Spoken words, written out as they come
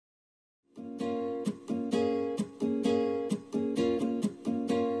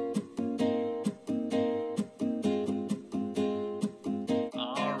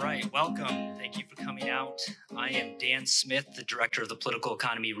Welcome. Thank you for coming out. I am Dan Smith, the director of the Political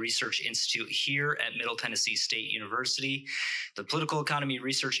Economy Research Institute here at Middle Tennessee State University. The Political Economy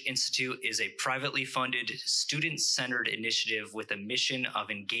Research Institute is a privately funded, student-centered initiative with a mission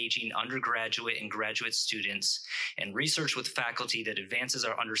of engaging undergraduate and graduate students and research with faculty that advances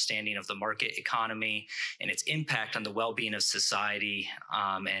our understanding of the market economy and its impact on the well-being of society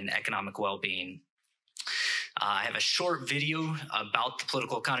and economic well-being. I have a short video about the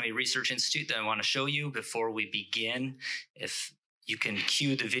Political Economy Research Institute that I want to show you before we begin. If you can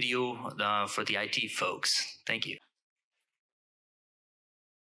cue the video for the IT folks. Thank you.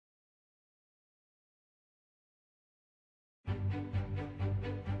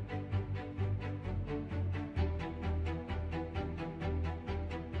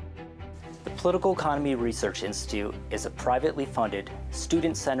 The Political Economy Research Institute is a privately funded,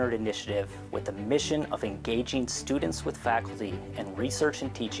 student-centered initiative with a mission of engaging students with faculty in research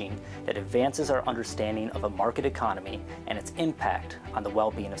and teaching that advances our understanding of a market economy and its impact on the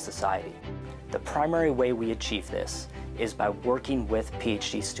well-being of society. The primary way we achieve this is by working with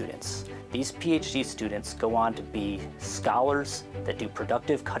Ph.D. students. These Ph.D. students go on to be scholars that do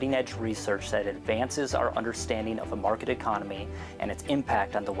productive, cutting-edge research that advances our understanding of a market economy and its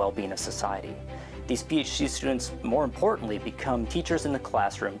impact on the well-being of society. These Ph.D. students, more importantly, become teachers in the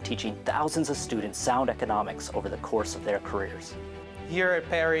classroom, teaching thousands of students sound economics over the course of their careers. Here at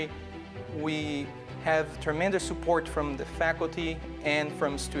Perry, we have tremendous support from the faculty and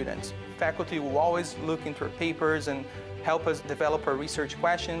from students. Faculty will always look into our papers and help us develop our research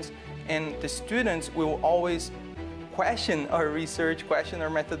questions, and the students will always question our research, question our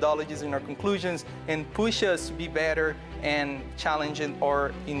methodologies and our conclusions, and push us to be better and challenge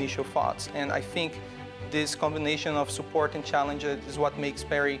our initial thoughts. And I think this combination of support and challenge is what makes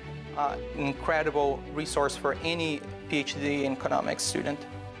Perry an incredible resource for any PhD in economics student.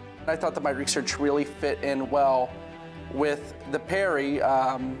 I thought that my research really fit in well with the Perry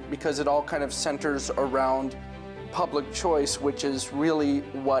because it all kind of centers around public choice, which is really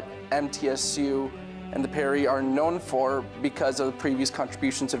what MTSU and the Perry are known for because of the previous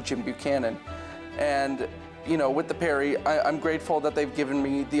contributions of Jim Buchanan. And you know, with the Perry, I'm grateful that they've given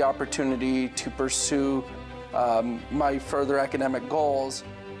me the opportunity to pursue my further academic goals,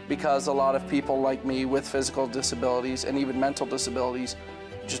 because a lot of people like me with physical disabilities and even mental disabilities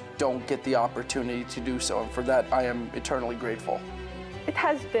just don't get the opportunity to do so, and for that I am eternally grateful. It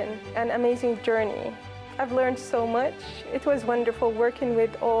has been an amazing journey. I've learned so much. It was wonderful working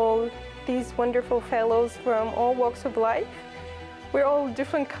with all these wonderful fellows from all walks of life. We're all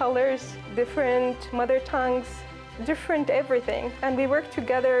different colors, different mother tongues, different everything. And we work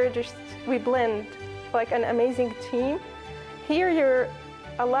together, we blend like an amazing team. Here you're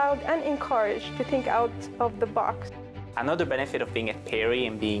allowed and encouraged to think out of the box. Another benefit of being at Perry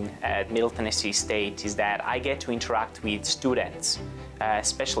and being at Middle Tennessee State is that I get to interact with students,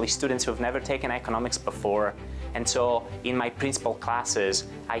 especially students who have never taken economics before. And so in my principal classes,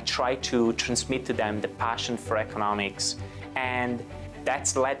 I try to transmit to them the passion for economics, and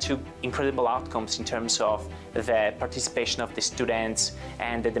that's led to incredible outcomes in terms of the participation of the students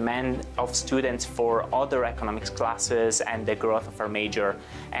and the demand of students for other economics classes and the growth of our major.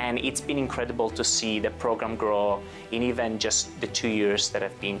 And it's been incredible to see the program grow in even just the 2 years that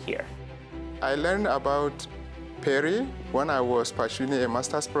I've been here. I learned about Perry when I was pursuing a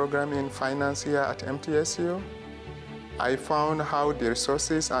master's program in finance here at MTSU. I found how the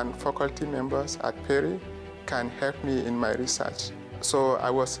resources and faculty members at Perry can help me in my research. So I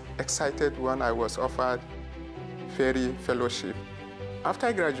was excited when I was offered Perry Fellowship.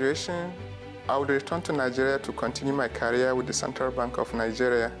 After graduation, I would return to Nigeria to continue my career with the Central Bank of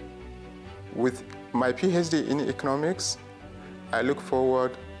Nigeria. With my PhD in economics, I look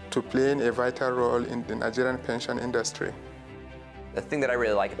forward to playing a vital role in the Nigerian pension industry. The thing that I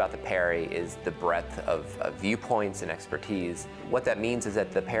really like about the Perry is the breadth of viewpoints and expertise. What that means is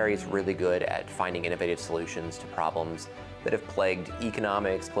that the Perry is really good at finding innovative solutions to problems that have plagued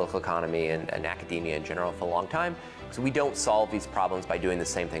economics, political economy, and academia in general for a long time. So we don't solve these problems by doing the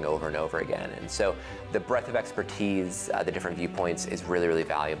same thing over and over again. And so the breadth of expertise, the different viewpoints is really, really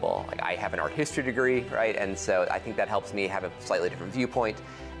valuable. Like, I have an art history degree, right? And so I think that helps me have a slightly different viewpoint.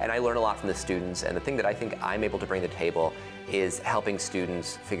 And I learn a lot from the students. And the thing that I think I'm able to bring to the table is helping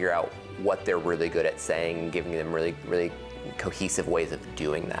students figure out what they're really good at saying and giving them really, really cohesive ways of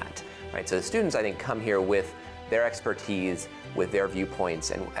doing that, right? So the students, I think, come here with their expertise, with their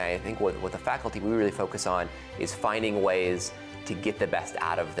viewpoints, and I think what the faculty we really focus on is finding ways to get the best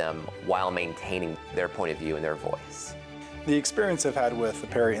out of them while maintaining their point of view and their voice. The experience I've had with the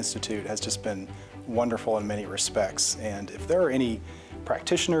Perry Institute has just been wonderful in many respects, and if there are any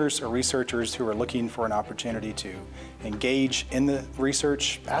practitioners or researchers who are looking for an opportunity to engage in the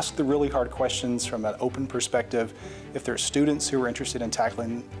research, ask the really hard questions from an open perspective. If there are students who are interested in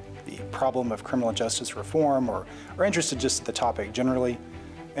tackling the problem of criminal justice reform or are interested just in the topic generally.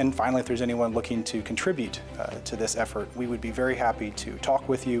 And finally, if there's anyone looking to contribute to this effort, we would be very happy to talk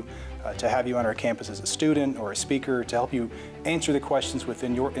with you, to have you on our campus as a student or a speaker, to help you answer the questions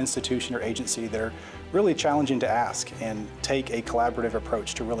within your institution or agency that are really challenging to ask and take a collaborative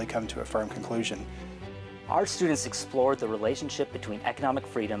approach to really come to a firm conclusion. Our students explored the relationship between economic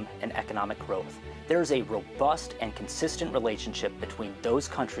freedom and economic growth. There is a robust and consistent relationship between those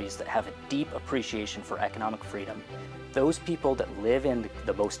countries that have a deep appreciation for economic freedom. Those people that live in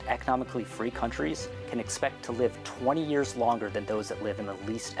the most economically free countries can expect to live 20 years longer than those that live in the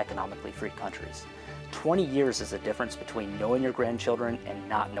least economically free countries. 20 years is the difference between knowing your grandchildren and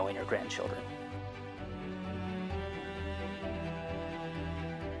not knowing your grandchildren.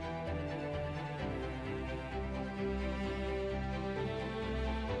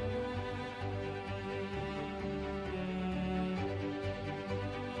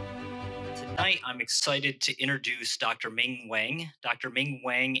 Tonight, I'm excited to introduce Dr. Ming Wang. Dr. Ming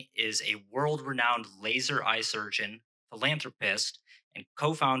Wang is a world-renowned laser eye surgeon, philanthropist, and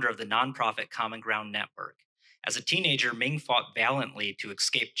co-founder of the nonprofit Common Ground Network. As a teenager, Ming fought valiantly to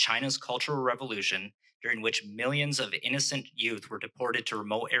escape China's Cultural Revolution, during which millions of innocent youth were deported to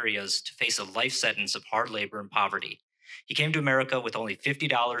remote areas to face a life sentence of hard labor and poverty. He came to America with only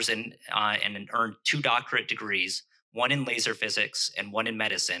 $50 and earned 2 doctorate degrees, one in laser physics and one in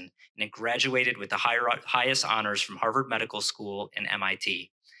medicine, and graduated with the highest honors from Harvard Medical School and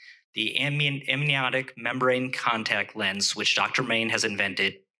MIT. The amniotic membrane contact lens, which Dr. Wang has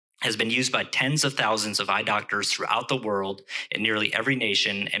invented, has been used by tens of thousands of eye doctors throughout the world in nearly every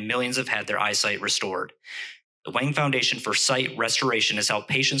nation, and millions have had their eyesight restored. The Wang Foundation for Sight Restoration has helped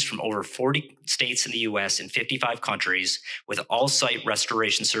patients from over 40 states in the U.S. and 55 countries with all sight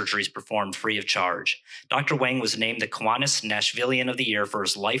restoration surgeries performed free of charge. Dr. Wang was named the Kiwanis Nashvilleian of the Year for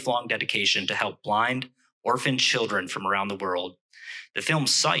his lifelong dedication to help blind, orphaned children from around the world. The film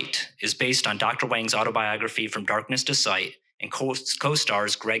Sight is based on Dr. Wang's autobiography From Darkness to Sight and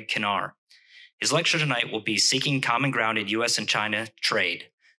co-stars Greg Kinnear. His lecture tonight will be Seeking Common Ground in U.S. and China Trade.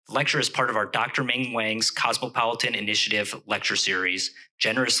 The lecture is part of our Dr. Ming Wang's Cosmopolitan Initiative lecture series,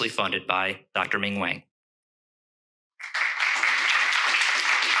 generously funded by Dr. Ming Wang.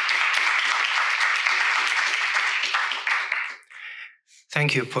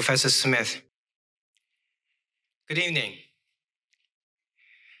 Thank you, Professor Smith. Good evening.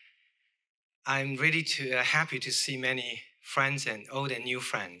 I'm really happy to see many friends and old and new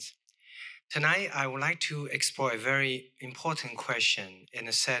friends. Tonight, I would like to explore a very important question in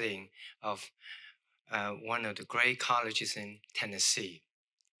the setting of one of the great colleges in Tennessee,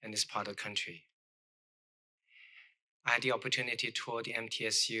 in this part of the country. I had the opportunity to tour the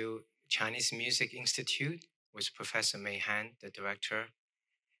MTSU Chinese Music Institute with Professor Mei Han, the director,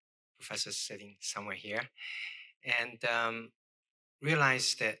 professor sitting somewhere here, and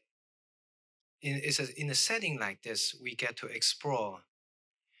realized that in a setting like this, we get to explore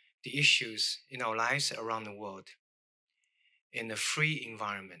the issues in our lives around the world in a free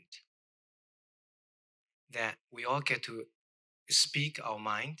environment, that we all get to speak our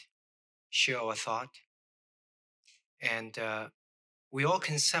mind, share our thought, and we all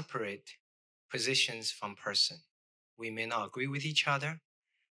can separate positions from person. We may not agree with each other,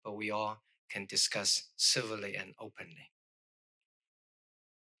 but we all can discuss civilly and openly.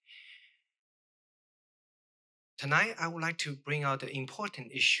 Tonight, I would like to bring out the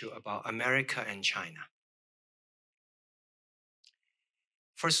important issue about America and China.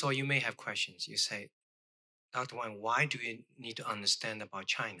 First of all, you may have questions. You say, Dr. Wang, why do you need to understand about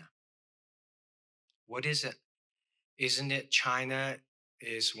China? What is it? Isn't it China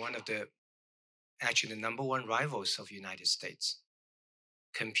is one of actually the #1 rivals of the United States,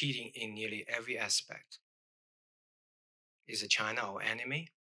 competing in nearly every aspect? Is China our enemy?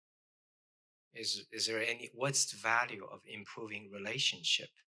 Is there what's the value of improving relationship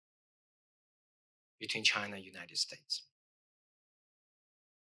between China and the United States?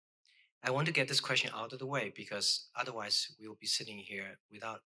 I want to get this question out of the way because otherwise we'll be sitting here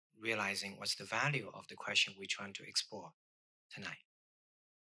without realizing what's the value of the question we're trying to explore tonight.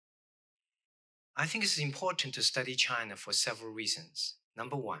 I think it's important to study China for several reasons.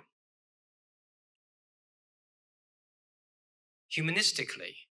 Number one,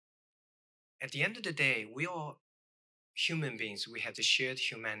 humanistically, at the end of the day, we are human beings. We have the shared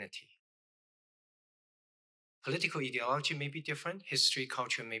humanity. Political ideology may be different, history,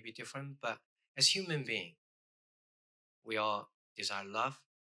 culture may be different, but as human beings, we are desire love,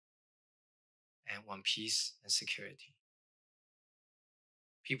 and want peace and security.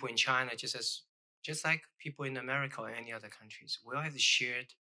 People in China, just like people in America or any other countries, we all have the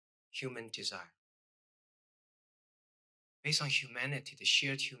shared human desire. Based on humanity, the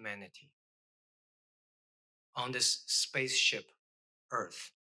shared humanity, on this spaceship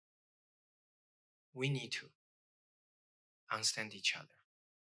Earth, we need to understand each other,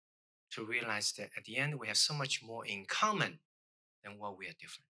 to realize that at the end we have so much more in common than what we are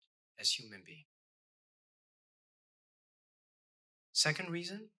different as human beings. Second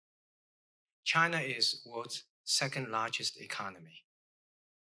reason, China is world's second largest economy.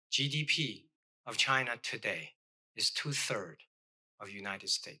 GDP of China today is 2/3 of the United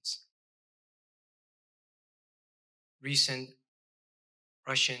States. Recent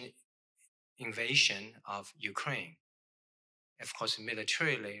Russian invasion of Ukraine, of course,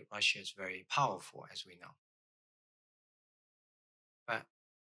 militarily, Russia is very powerful, as we know. But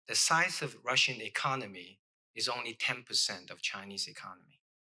the size of Russian economy is only 10% of Chinese economy.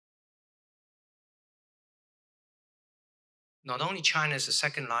 Not only China is the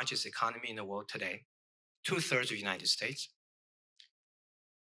second largest economy in the world today, 2/3 of the United States,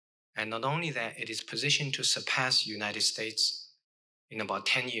 and not only that, it is positioned to surpass the United States in about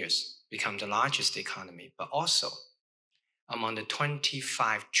 10 years, become the largest economy, but also among the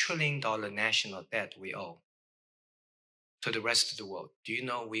 $25 trillion national debt we owe to the rest of the world. Do you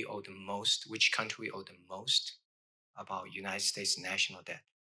know we owe the most, which country we owe the most about United States national debt?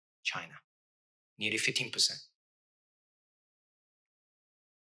 China, nearly 15%.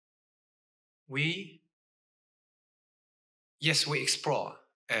 We export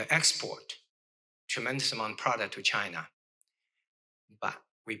tremendous amount of product to China, but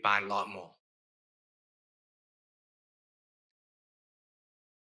we buy a lot more.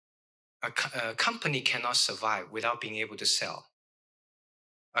 A company cannot survive without being able to sell.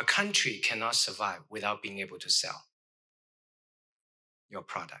 A country cannot survive without being able to sell your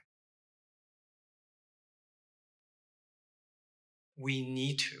product. We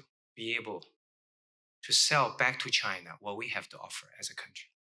need to be able to sell back to China what we have to offer as a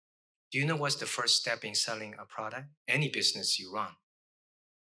country. Do you know what's the first step in selling a product? Any business you run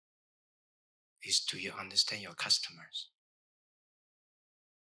is, do you understand your customers?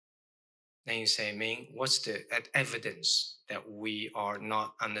 Then you say, Ming, what's the evidence that we are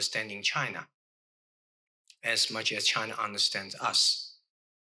not understanding China as much as China understands us?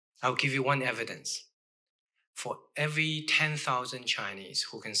 I'll give you one evidence. For every 10,000 Chinese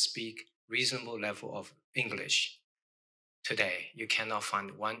who can speak reasonable level of English today, you cannot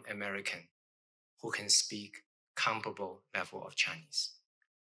find one American who can speak comparable level of Chinese.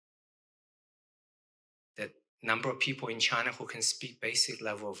 The number of people in China who can speak basic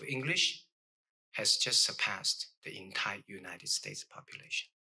level of English has just surpassed the entire United States population.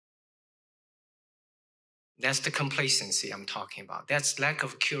 That's the complacency I'm talking about. That's lack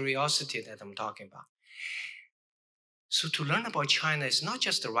of curiosity that I'm talking about. So to learn about China is not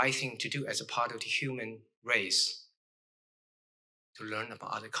just the right thing to do as a part of the human race, to learn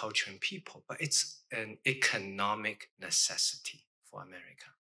about other culture and people, but it's an economic necessity for America.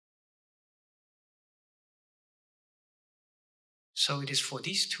 So it is for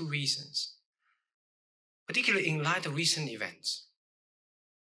these two reasons, particularly in light of recent events.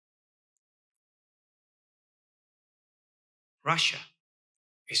 Russia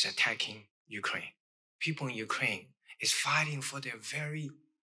is attacking Ukraine. People in Ukraine is fighting for their very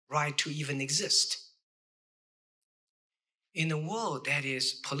right to even exist. In a world that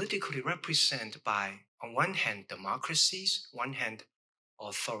is politically represented by, on one hand, democracies, one hand,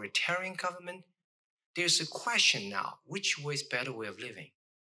 authoritarian government, there's a question now, which way is better way of living?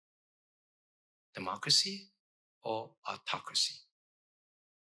 Democracy or autocracy?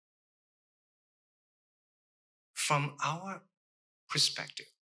 From our perspective,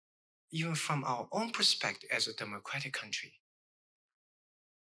 even from our own perspective as a democratic country,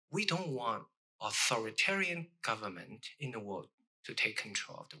 we don't want authoritarian government in the world to take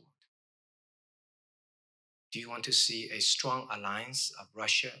control of the world. Do you want to see a strong alliance of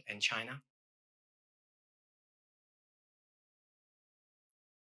Russia and China?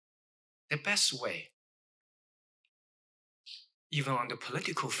 The best way, even on the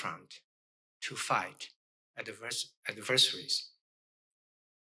political front, to fight adversaries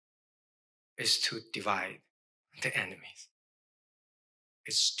is to divide the enemies.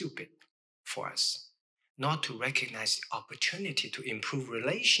 It's stupid for us not to recognize the opportunity to improve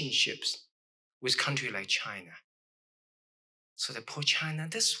relationships with countries like China, so they pull China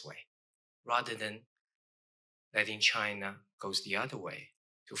this way rather than letting China goes the other way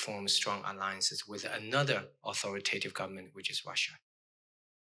to form strong alliances with another authoritative government, which is Russia.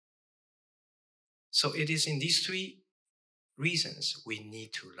 So it is in these three reasons we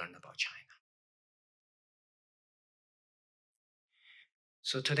need to learn about China.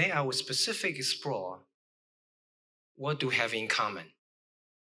 So today I will specifically explore what do we have in common.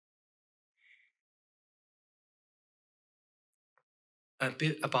 A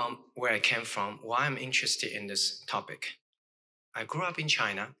bit about where I came from, why I'm interested in this topic. I grew up in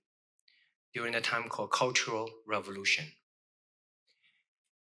China during a time called Cultural Revolution,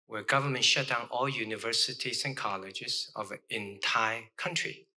 where government shut down all universities and colleges of the entire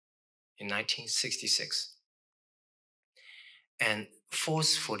country in 1966 and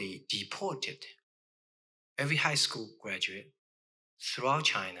forcefully deported every high school graduate throughout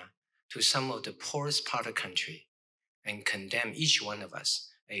China to some of the poorest part of the country and condemn each one of us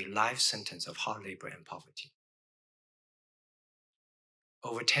a life sentence of hard labor and poverty.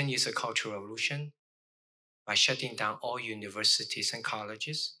 Over 10 years of Cultural Revolution, by shutting down all universities and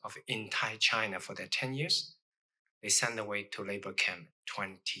colleges of entire China for that 10 years, they sent away to labor camp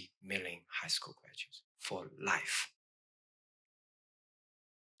 20 million high school graduates for life.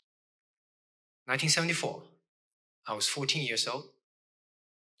 1974, I was 14 years old.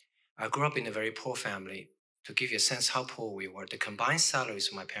 I grew up in a very poor family. To give you a sense how poor we were, the combined salaries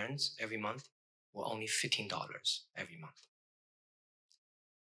of my parents every month were only $15 every month.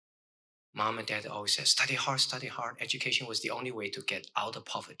 Mom and dad always said, study hard, study hard. Education was the only way to get out of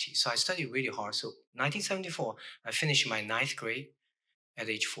poverty. So I studied really hard. So 1974, I finished my 9th grade at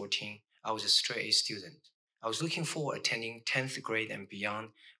age 14. I was a straight A student. I was looking forward to attending 10th grade and beyond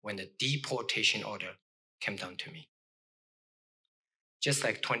when the deportation order came down to me. Just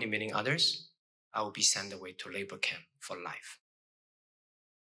like 20 million others, I will be sent away to labor camp for life.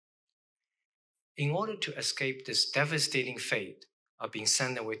 In order to escape this devastating fate of being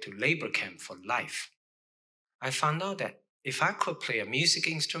sent away to labor camp for life, I found out that if I could play a music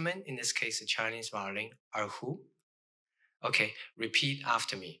instrument, in this case a Chinese violin, erhu. Okay, repeat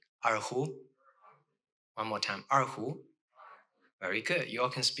after me. Erhu. One more time. Erhu. Very good. You all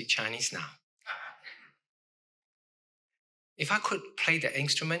can speak Chinese now. If I could play the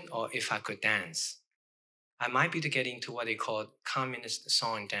instrument or if I could dance, I might be able to get into what they call communist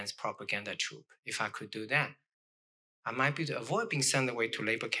song and dance propaganda troupe. If I could do that, I might be able to avoid being sent away to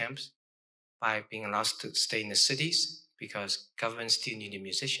labor camps by being allowed to stay in the cities because government still needed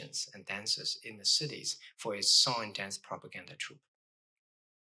musicians and dancers in the cities for its song and dance propaganda troupe.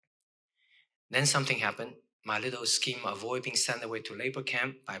 Then something happened. My little scheme of avoid being sent away to labor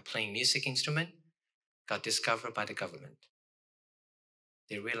camp by playing music instrument got discovered by the government.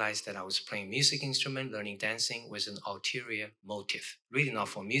 They realized that I was playing music instrument, learning dancing with an ulterior motive. Really not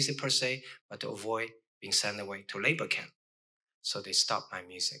for music per se, but to avoid being sent away to labor camp. So they stopped my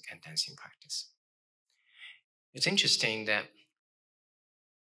music and dancing practice. It's interesting that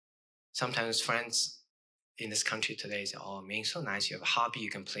sometimes friends in this country today say, oh, Ming, so nice. You have a hobby, you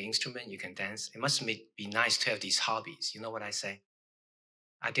can play instrument, you can dance. It must be nice to have these hobbies. You know what I say?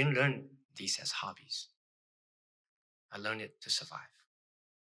 I didn't learn these as hobbies. I learned it to survive.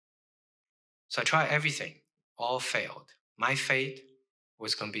 So I tried everything, all failed. My fate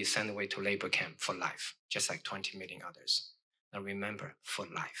was going to be sent away to labor camp for life, just like 20 million others. Now remember, for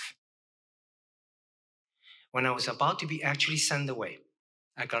life. When I was about to be actually sent away,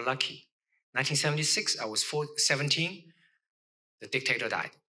 I got lucky. 1976, I was 17, the dictator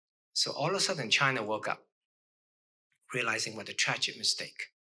died. So all of a sudden, China woke up, realizing what a tragic mistake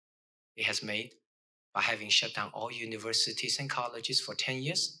it has made by having shut down all universities and colleges for 10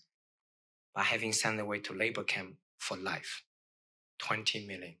 years, by having sent away to labor camp for life, 20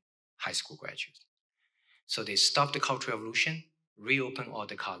 million high school graduates. So they stopped the Cultural Revolution, reopened all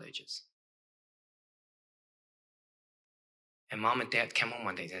the colleges. And mom and dad came home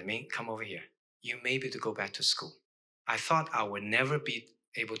one day and said, Ming, come over here. You may be able to go back to school. I thought I would never be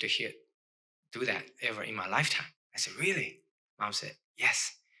able to do that ever in my lifetime. I said, really? Mom said,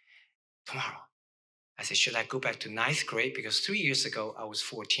 yes, tomorrow. I said, should I go back to 9th grade? Because 3 years ago, I was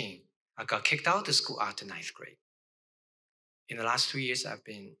 14. I got kicked out of the school after 9th grade. In the last 3 years, I've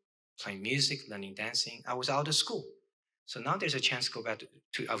been playing music, learning dancing. I was out of school. So now there's a chance to go back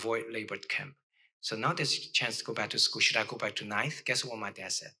to avoid labor camp. So now there's a chance to go back to school. Should I go back to 9th? Guess what my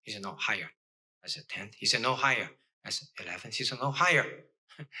dad said? He said, no, higher. I said, 10th? He said, no, higher. I said, 11th? He said, no, higher.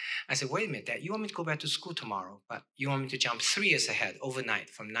 I said, wait a minute, Dad, you want me to go back to school tomorrow, but you want me to jump 3 years ahead overnight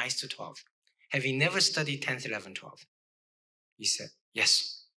from 9th to 12th. Have you never studied 10th, 11th, 12th? He said,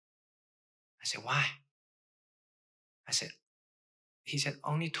 yes. I said, why? He said,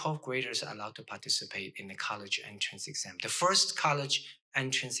 only 12th graders are allowed to participate in the college entrance exam. The first college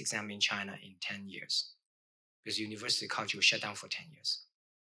entrance exam in China in 10 years because university college was shut down for 10 years.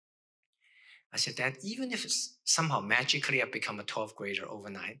 I said, Dad, even if it's somehow magically I become a 12th grader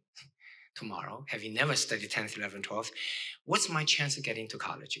overnight, tomorrow, having never studied 10th, 11th, 12th, what's my chance of getting to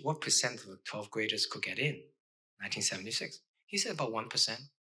college? What percent of 12th graders could get in? 1976. He said about 1%.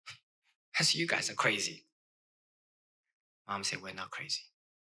 I said, you guys are crazy. Mom said, we're not crazy.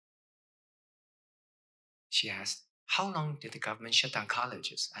 She asked, how long did the government shut down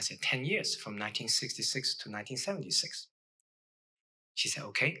colleges? I said, 10 years, from 1966 to 1976. She said,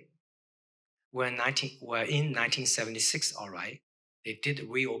 okay. We're in 1976, all right. They did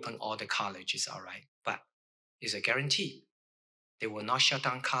reopen all the colleges, all right. But it's a guarantee. They will not shut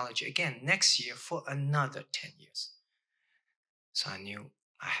down college again next year for another 10 years. So I knew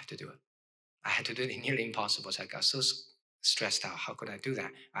I have to do it. I had to do it nearly impossible. So I got so stressed out. How could I do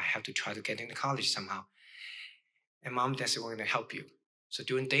that? I have to try to get into college somehow. And Mom and Dad said, we're going to help you. So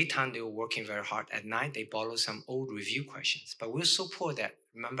during daytime, they were working very hard. At night, they borrowed some old review questions. But we were so poor that,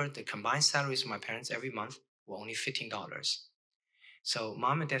 remember, the combined salaries of my parents every month were only $15. So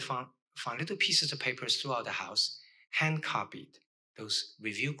Mom and Dad found little pieces of papers throughout the house, hand copied those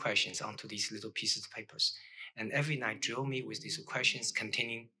review questions onto these little pieces of papers. And every night drilled me with these questions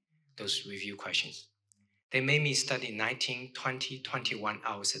containing those review questions. They made me study 19, 20, 21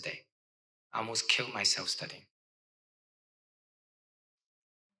 hours a day. I almost killed myself studying.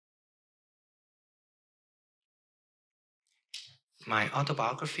 My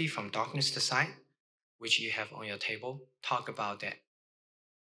autobiography, From Darkness to Sight, which you have on your table, talk about that.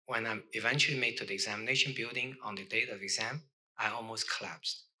 When I eventually made to the examination building on the day of the exam, I almost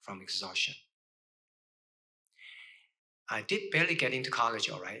collapsed from exhaustion. I did barely get into college,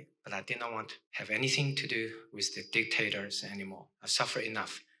 all right, but I did not want to have anything to do with the dictators anymore. I suffered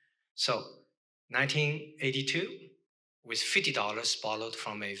enough. So, 1982, with $50 borrowed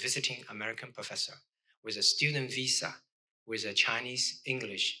from a visiting American professor, with a student visa, with a Chinese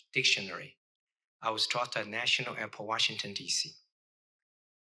English dictionary, I was dropped at National Airport, Washington, D.C.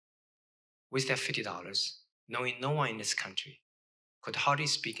 With that $50, knowing no one in this country, could hardly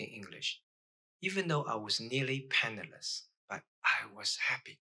speak in English, even though I was nearly penniless, but I was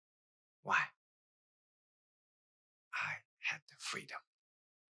happy. Why? I had the freedom.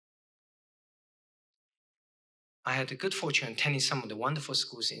 I had the good fortune attending some of the wonderful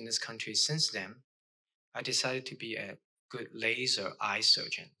schools in this country. Since then, I decided to be a good laser eye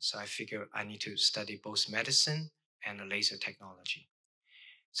surgeon. So I figured I need to study both medicine and laser technology.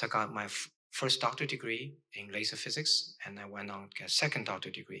 So I got my first doctorate degree in laser physics, and I went on to get a second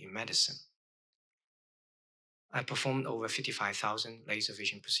doctorate degree in medicine. I performed over 55,000 laser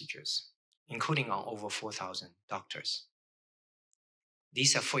vision procedures, including on over 4,000 doctors.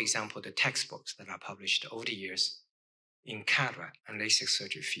 These are, for example, the textbooks that I published over the years in cataract and LASIK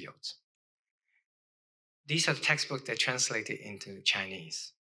surgery fields. These are the textbooks that translated into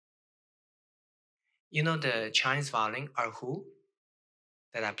Chinese. You know the Chinese violin, erhu,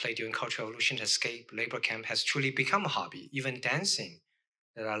 that I played during Cultural Revolution to escape labor camp has truly become a hobby. Even dancing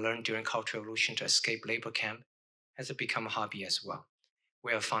that I learned during Cultural Revolution to escape labor camp has become a hobby as well.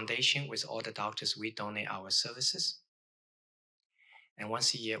 We're a foundation with all the doctors. We donate our services. And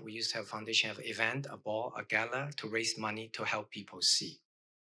once a year, we used to have a foundation, have an event, a ball, a gala to raise money to help people see.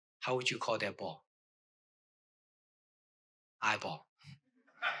 How would you call that ball? Eyeball.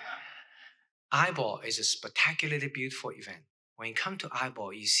 Eyeball is a spectacularly beautiful event. When you come to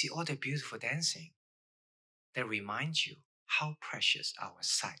Eyeball, you see all the beautiful dancing. That reminds you how precious our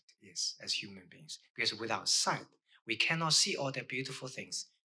sight is as human beings. Because without sight, we cannot see all the beautiful things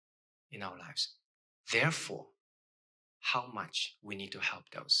in our lives. Therefore, how much we need to help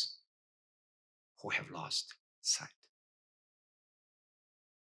those who have lost sight.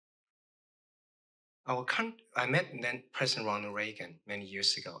 I met then President Ronald Reagan many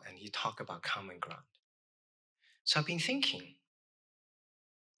years ago, and he talked about common ground. So I've been thinking,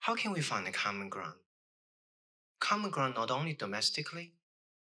 how can we find a common ground? Common ground not only domestically,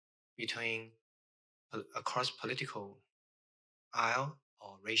 across political aisle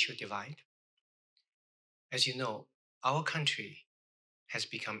or racial divide. As you know, our country has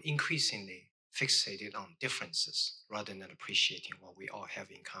become increasingly fixated on differences rather than appreciating what we all have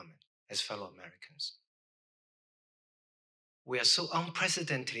in common as fellow Americans. We are so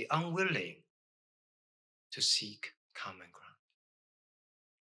unprecedentedly unwilling to seek common ground.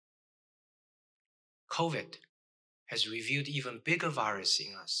 COVID has revealed even bigger virus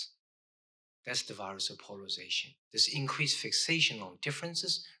in us. That's the virus of polarization. This increased fixation on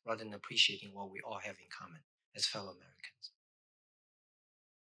differences rather than appreciating what we all have in common as fellow Americans.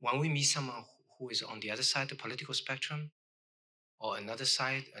 When we meet someone who is on the other side of the political spectrum, or another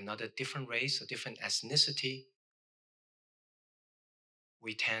side, another different race, a different ethnicity,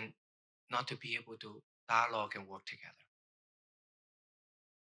 we tend not to be able to dialogue and work together.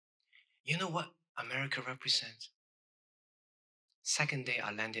 You know what America represents? Second day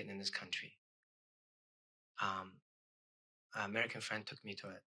I landed in this country, an American friend took me to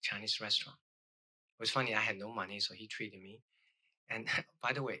a Chinese restaurant. It was funny, I had no money, so he treated me. And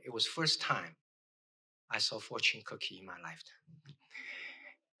by the way, it was first time I saw fortune cookie in my lifetime.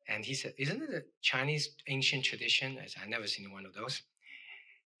 And he said, isn't it a Chinese ancient tradition? I said, I've never seen one of those.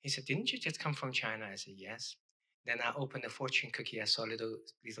 He said, didn't you just come from China? I said, yes. Then I opened the fortune cookie. I saw a little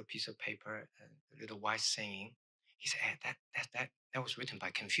piece of paper, a little white saying. He said, hey, that was written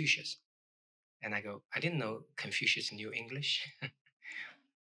by Confucius. And I go, I didn't know Confucius knew English.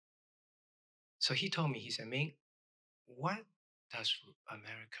 So he told me, he said, Ming, what does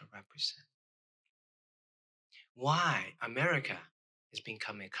America represent? Why America has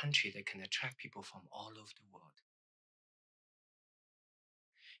become a country that can attract people from all over the world?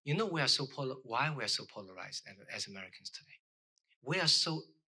 You know why we are so polarized as Americans today? We are so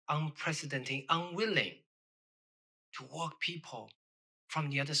unprecedented, unwilling to walk people from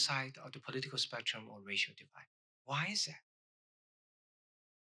the other side of the political spectrum or racial divide. Why is that?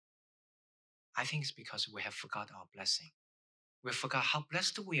 I think it's because we have forgot our blessing. We forgot how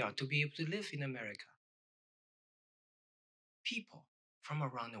blessed we are to be able to live in America. People from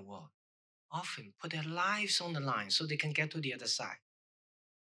around the world often put their lives on the line so they can get to the other side.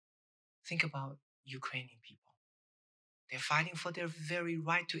 Think about Ukrainian people. They're fighting for their very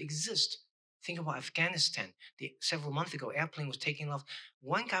right to exist. Think about Afghanistan. Several months ago, airplane was taking off.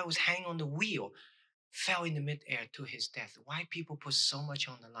 One guy was hanging on the wheel, fell in the midair to his death. Why people put so much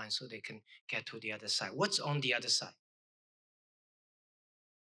on the line so they can get to the other side? What's on the other side?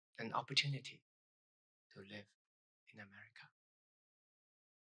 An opportunity to live in America.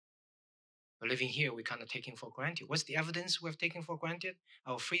 But living here, we kind of taking for granted. What's the evidence we've taken for granted?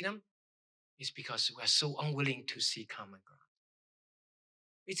 Our freedom is because we're so unwilling to see common ground.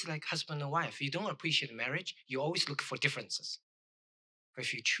 It's like husband and wife. You don't appreciate marriage, you always look for differences. But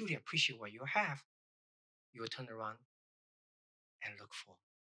if you truly appreciate what you have, you will turn around and look for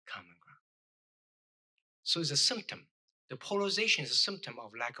common ground. So it's a symptom. The polarization is a symptom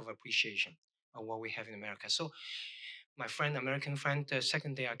of lack of appreciation of what we have in America. So my friend, American friend, the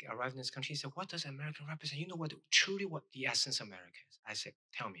second day I arrived in this country, he said, what does America represent? You know what the essence of America is? I said,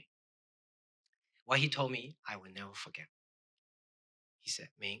 tell me. What he told me, I will never forget. He said,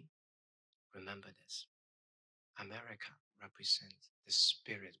 Ming, remember this. America represents the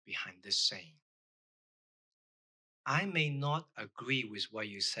spirit behind this saying. I may not agree with what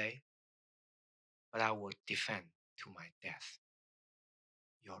you say, but I will defend to my death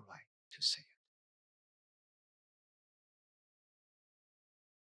your right to say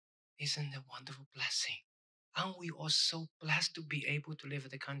it. Isn't that a wonderful blessing? Aren't we all so blessed to be able to live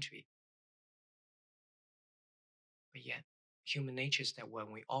in the country? But yet, human nature is that when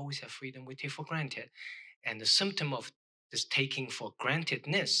we always have freedom, we take for granted. And the symptom of this taking for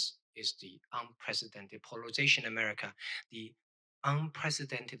grantedness is the unprecedented polarization in America, the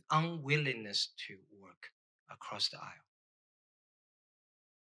unprecedented unwillingness to work across the aisle.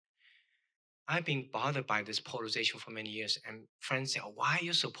 I've been bothered by this polarization for many years, and friends say, oh, why are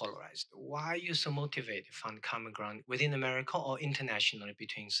you so polarized? Why are you so motivated to find common ground within America or internationally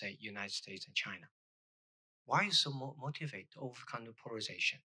between, say, United States and China? Why are you so motivated to overcome the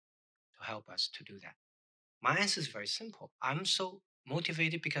polarization, to help us to do that? My answer is very simple. I'm so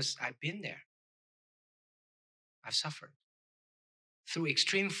motivated because I've been there. I've suffered through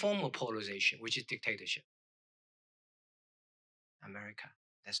extreme form of polarization, which is dictatorship. America,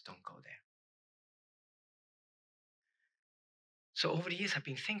 let's don't go there. So over the years, I've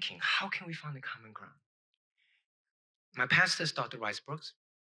been thinking, how can we find a common ground? My pastors, Dr. Rice Brooks,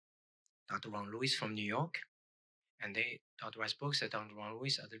 Dr. Ron Lewis from New York, and Dr. Rice Brooks and Dr. Ron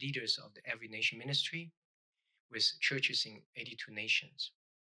Lewis are the leaders of the Every Nation Ministry with churches in 82 nations.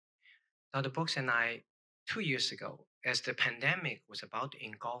 Dr. Brooks and I, 2 years ago, as the pandemic was about to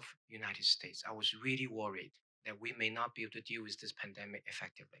engulf the United States, I was really worried that we may not be able to deal with this pandemic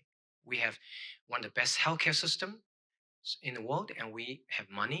effectively. We have one of the best healthcare systems in the world, and we have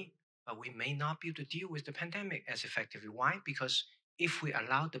money, but we may not be able to deal with the pandemic as effectively. Why? Because if we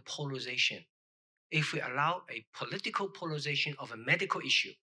allow the polarization, if we allow a political polarization of a medical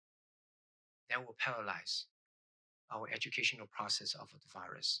issue, that will paralyze our educational process of the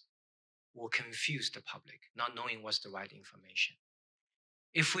virus, will confuse the public, not knowing what's the right information.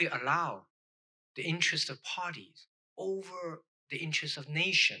 If we allow the interest of parties over the interest of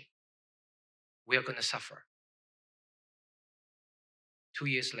nation, we are going to suffer. 2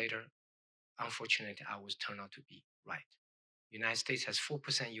 years later, unfortunately, I was turned out to be right. United States has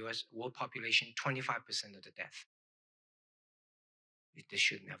 4% US world population, 25% of the death. This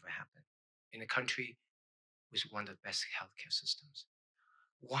should never happen in a country with one of the best healthcare systems.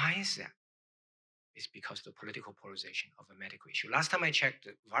 Why is that? It's because of the political polarization of a medical issue. Last time I checked,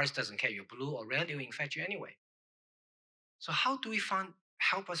 the virus doesn't care. You're blue or red, it will infect you anyway. So how do we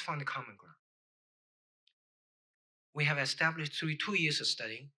help us find the common ground? We have established through 2 years of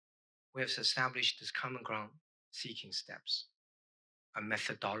studying, we have established this common ground seeking steps, a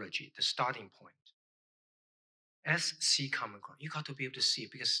methodology, the starting point. See common ground. You got to be able to see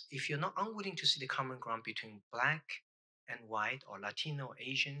it, because if you're not unwilling to see the common ground between black and white, or Latino,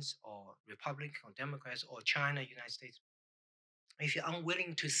 Asians, or Republican, or Democrats, or China, United States, if you're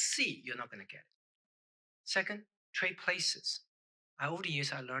unwilling to see, you're not going to get it. Second, trade places. Over the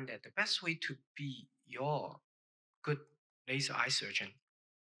years, I learned that the best way to be your good laser eye surgeon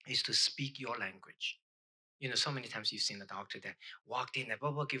is to speak your language. You know, so many times you've seen a doctor that walked in, that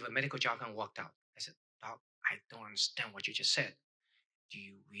give a medical jargon and walked out. I said, Doc, I don't understand what you just said.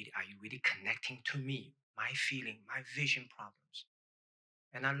 Are you really connecting to me, my feeling, my vision problems?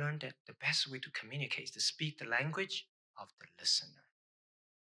 And I learned that the best way to communicate is to speak the language of the listener.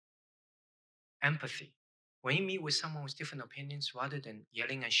 Empathy. When you meet with someone with different opinions, rather than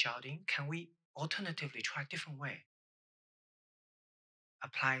yelling and shouting, can we alternatively try a different way?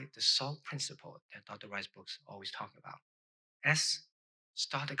 Apply the SALT principle that Dr. Rice's books always talk about. S,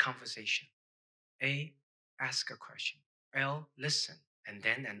 start a conversation. A, ask a question. L, listen, and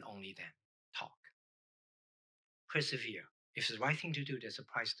then and only then talk. Persevere. If it's the right thing to do, there's a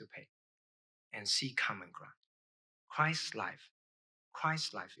price to pay. And C, common ground. Christ's life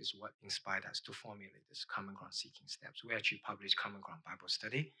is what inspired us to formulate this common ground seeking steps. We actually published Common Ground Bible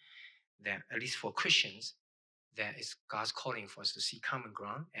Study that, at least for Christians, that is God's calling for us to see common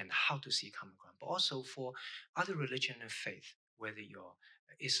ground and how to see common ground. But also for other religion and faith, whether you're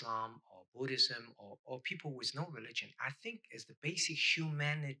Islam or Buddhism or people with no religion, I think is the basic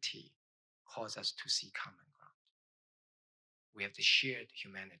humanity cause us to see common ground. We have the shared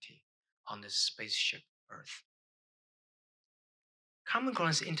humanity on this spaceship Earth. Common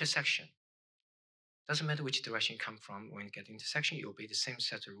ground is intersection. Doesn't matter which direction you come from, when you get intersection, you obey the same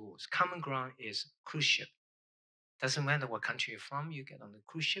set of rules. Common ground is cruise ship. Doesn't matter what country you're from, you get on the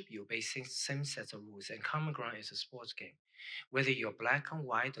cruise ship, you obey same set of rules. And common ground is a sports game. Whether you're black and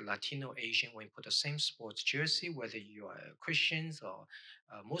white, Latino, Asian, when you put the same sports jersey, whether you are Christians or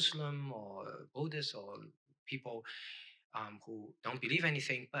Muslim or Buddhist or people who don't believe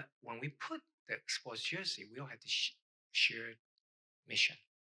anything, but when we put the sports jersey, we all have the shared mission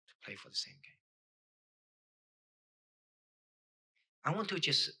to play for the same game. I want to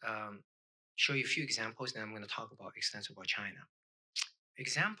just show you a few examples, and I'm going to talk about extensively about China.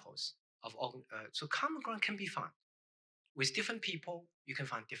 Examples of all, so common ground can be found. With different people, you can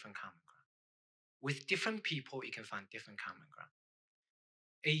find different common ground. With different people, you can find different common ground.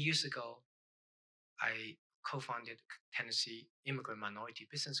 8 years ago, I co-founded Tennessee Immigrant Minority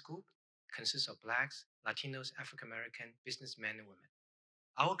Business Group, consists of Blacks, Latinos, African-American businessmen and women.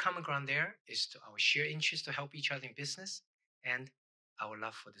 Our common ground there is our shared interest to help each other in business and our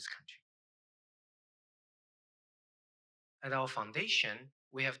love for this country. At our foundation,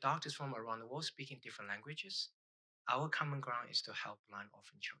 we have doctors from around the world speaking different languages. Our common ground is to help blind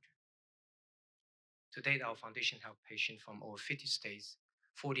orphan children. To date, our foundation helped patients from over 50 states,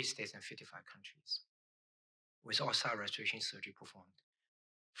 40 states, and 55 countries, with all side restoration surgery performed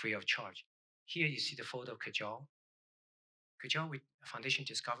free of charge. Here you see the photo of Kajal. Kajal, the foundation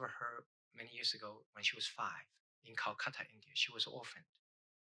discovered her many years ago when she was 5 in Calcutta, India. She was orphaned.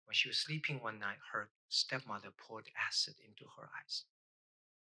 When she was sleeping one night, her stepmother poured acid into her eyes,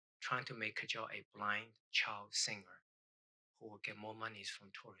 trying to make Kajal a blind child singer who would get more money from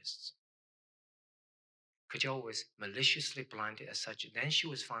tourists. Kajal was maliciously blinded as such. Then she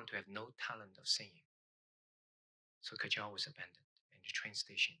was found to have no talent of singing. So Kajal was abandoned in the train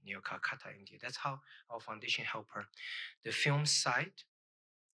station near Calcutta, India. That's how our foundation helped her. The film site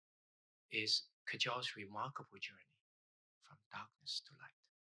is Kajal's remarkable journey from darkness to light.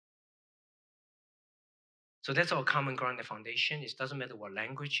 So that's our common ground at the foundation. It doesn't matter what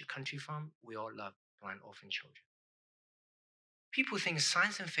language you country from, we all love blind orphan children. People think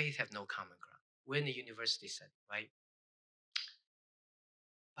science and faith have no common ground. We're in the university setting, right?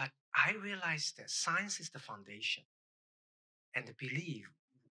 But I realized that science is the foundation. And the belief,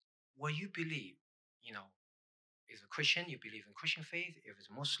 what you believe, you know, if a Christian, you believe in Christian faith, if it's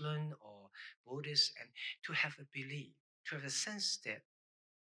Muslim or Buddhist, and to have a belief, to have a sense that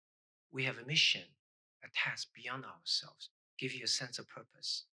we have a mission, a task beyond ourselves, give you a sense of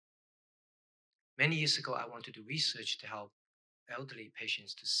purpose. Many years ago, I wanted to do research to help elderly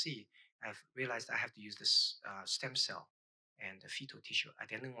patients to see. I've realized I have to use this stem cell and the fetal tissue. I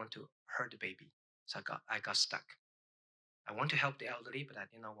didn't want to hurt the baby, so I got stuck. I want to help the elderly, but I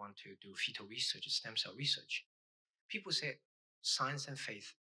did not want to do fetal research, stem cell research. People say science and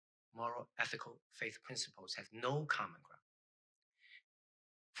faith, moral, ethical faith principles have no common ground.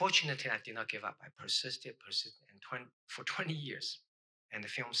 Fortunately, I did not give up. I persisted, and for 20 years. And the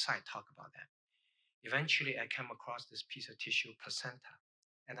film site talk about that. Eventually, I came across this piece of tissue, placenta,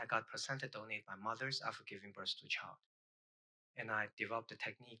 and I got placenta donated by mothers after giving birth to a child. And I developed a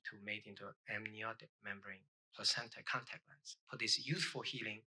technique to make into an amniotic membrane placenta contact lens, put this youthful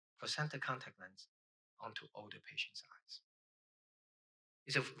healing placenta contact lens onto older patients' eyes.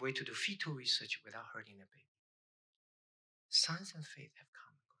 It's a way to do fetal research without hurting the baby. Science and faith have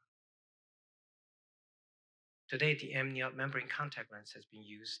common ground. Today, the amniotic membrane contact lens has been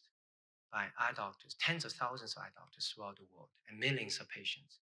used by eye doctors, tens of thousands of eye doctors throughout the world, and millions of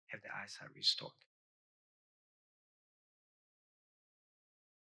patients have their eyesight restored.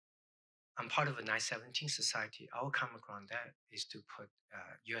 I'm part of the 917 Society. Our common ground there is to put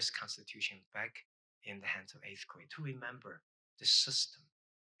U.S. Constitution back in the hands of 8th grade, to remember the system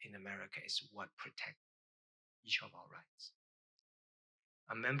in America is what protects each of our rights.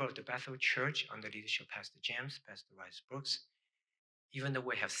 I'm a member of the Bethel Church under leadership of Pastor James, Pastor Rice Brooks. Even though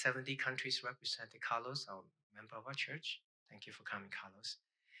we have 70 countries represented, Carlos, our member of our church. Thank you for coming, Carlos.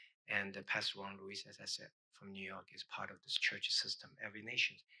 And Pastor Ron Luis, as I said, from New York, is part of this church system, every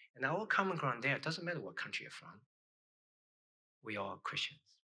nation. And our common ground there, it doesn't matter what country you're from. We are Christians.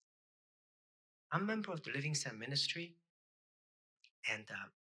 I'm a member of the Living Sand Ministry and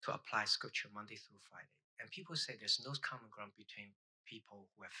to apply scripture Monday through Friday. And people say there's no common ground between people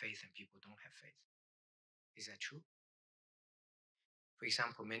who have faith and people who don't have faith. Is that true? For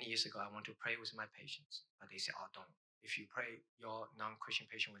example, many years ago, I want to pray with my patients, but they say, oh, don't. If you pray, your non-Christian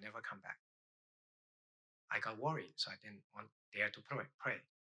patient will never come back. I got worried, so I didn't dare to pray.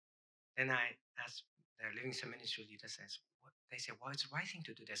 Then I asked the Living Sand Ministry leader, they said, well, it's the right thing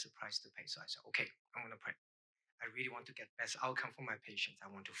to do. There's a price to pay. So I said, okay, I'm going to pray. I really want to get best outcome for my patients.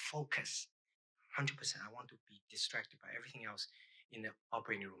 I want to focus 100%. I want to be distracted by everything else in the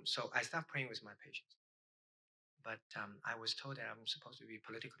operating room. So I started praying with my patients. But I was told that I'm supposed to be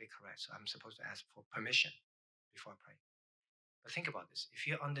politically correct, so I'm supposed to ask for permission before I pray. But think about this. If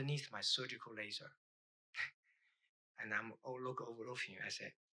you're underneath my surgical laser, and I'm overlooking you, I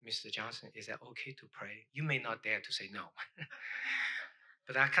say, Mr. Johnson, is that okay to pray? You may not dare to say no.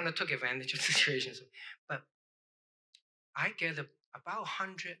 But I kind of took advantage of the situation. But I get about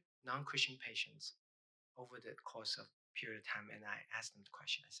 100 non-Christian patients over the course of a period of time, and I asked them the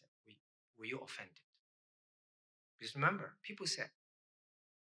question. I said, were you offended? Because remember, people said,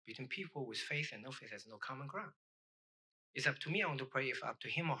 between people with faith and no faith, there's no common ground. It's up to me, I want to pray. If up to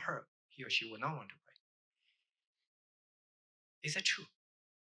him or her, he or she will not want to pray. Is that true?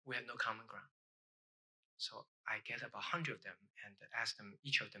 We have no common ground. So I get about 100 of them and ask them,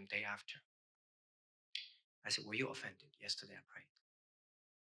 each of them day after. I said, were you offended? Yesterday I prayed.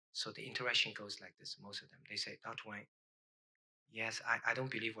 So the interaction goes like this, most of them. They say, Dr. Wang, yes, I don't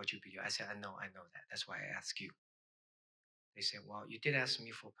believe what you believe. I said, I know that. That's why I ask you. They said, well, you did ask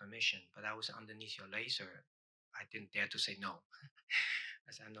me for permission, but I was underneath your laser. I didn't dare to say no.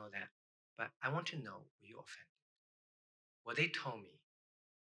 I said, I know that. But I want to know, were you offended? Well, they told me,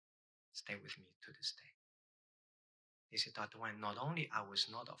 stay with me to this day. They said, Dr. Wang, not only I was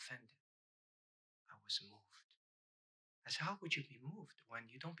not offended, I was moved. I said, how would you be moved when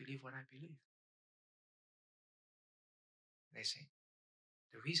you don't believe what I believe? They say,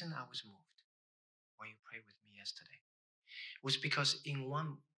 the reason I was moved when you prayed with me yesterday was because in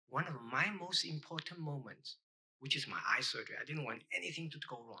one of my most important moments, which is my eye surgery, I didn't want anything to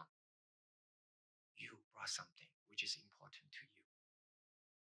go wrong. You brought something which is important to you.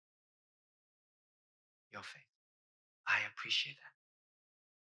 Your faith. I appreciate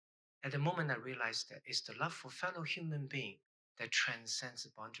that. At the moment, I realized that it's the love for fellow human being that transcends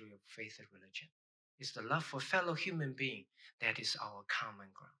the boundary of faith and religion. It's the love for fellow human being that is our common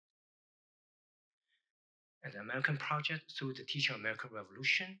ground. At the American Project, through the teaching of American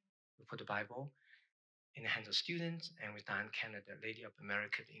Revolution, we put the Bible in the hands of students, and with Diane Canada, Lady of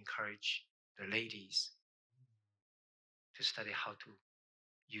America, to encourage the ladies to study how to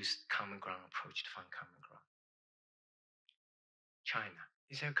use common ground approach to find common ground. China,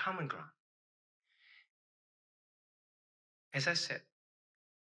 is there a common ground? As I said,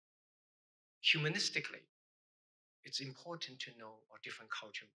 humanistically, it's important to know our different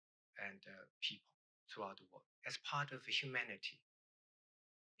culture and people. throughout the world as part of humanity.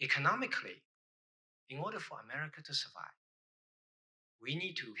 Economically, in order for America to survive, we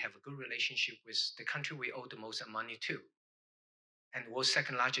need to have a good relationship with the country we owe the most money to, and the world's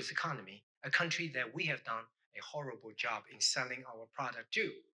second largest economy, a country that we have done a horrible job in selling our product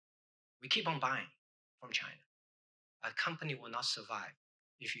to. We keep on buying from China. A company will not survive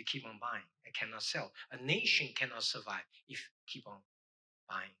if you keep on buying and cannot sell. A nation cannot survive if you keep on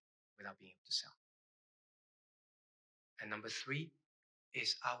buying without being able to sell. And number three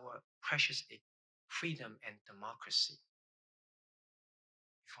is our precious freedom and democracy.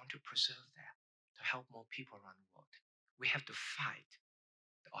 If we want to preserve that, to help more people around the world, we have to fight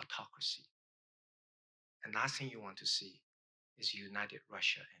the autocracy. And last thing you want to see is united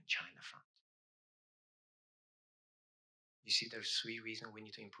Russia and China front. You see there's three reasons we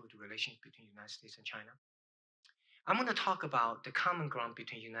need to improve the relations between the United States and China. I'm going to talk about the common ground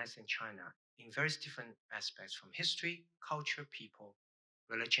between the United States and China in various different aspects, from history, culture, people,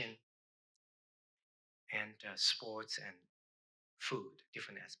 religion, and sports and food,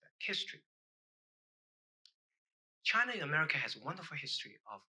 different aspects. History. China and America has a wonderful history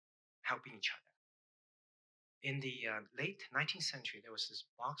of helping each other. In the late 19th century, there was this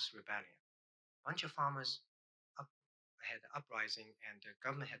Box Rebellion. A bunch of farmers had an uprising, and the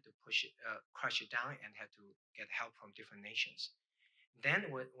government had to crush it down and had to get help from different nations. Then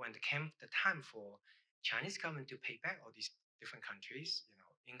when it came the time for Chinese government to pay back all these different countries,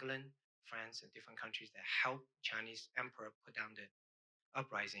 England, France, and different countries that helped Chinese emperor put down the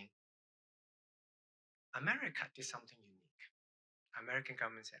uprising, America did something unique. American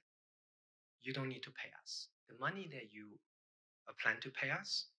government said, you don't need to pay us. The money that you plan to pay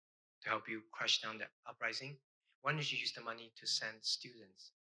us to help you crush down the uprising, why don't you use the money to send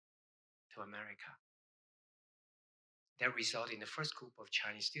students to America? That resulted in the first group of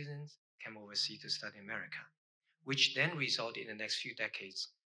Chinese students came overseas to study in America, which then resulted in the next few decades,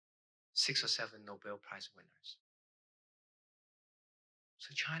 6 or 7 Nobel Prize winners.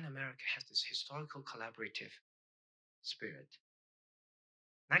 So China and America has this historical collaborative spirit.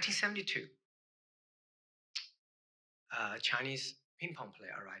 1972, a Chinese ping pong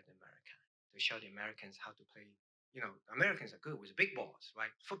player arrived in America to show the Americans how to play. Americans are good with big balls,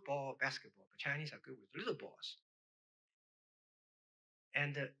 right? Football, basketball, but Chinese are good with little balls.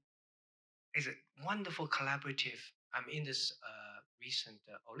 And it's a wonderful collaborative. In this recent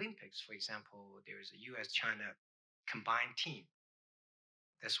Olympics, for example, there is a US-China combined team.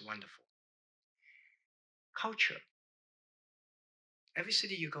 That's wonderful. Culture. Every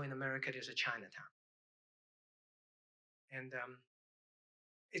city you go in America, there's a Chinatown. And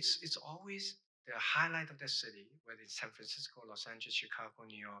it's always the highlight of the city, whether it's San Francisco, Los Angeles, Chicago,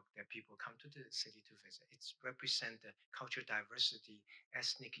 New York, that people come to the city to visit. It's represent the cultural diversity,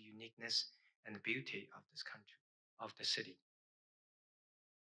 ethnic uniqueness, and the beauty of this country, of the city.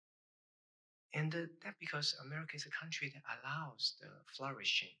 And that because America is a country that allows the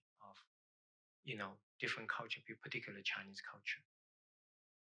flourishing of, different culture, particularly Chinese culture.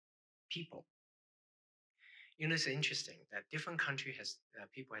 People. It's interesting that different country has,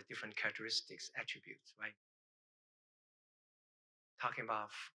 people have different characteristics, attributes, right? Talking about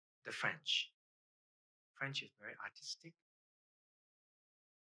the French. French is very artistic,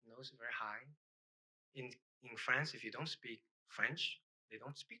 nose very high. In France, if you don't speak French, they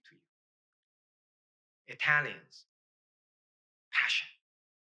don't speak to you. Italians, passion.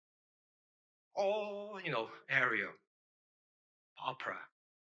 All, aerial, opera.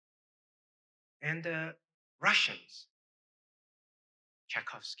 And Russians,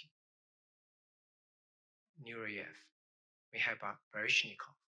 Tchaikovsky, Nureyev, Mikhail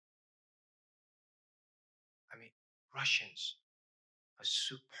Baryshnikov. Russians are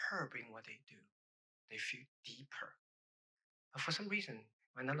superb in what they do. They feel deeper. But for some reason,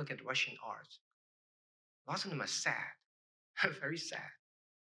 when I look at Russian art, lots of them are sad, very sad.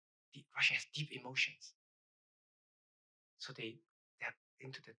 Russia has deep emotions. So they tap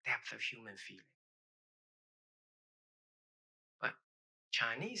into the depth of human feeling. But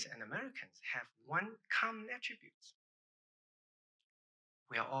Chinese and Americans have one common attribute.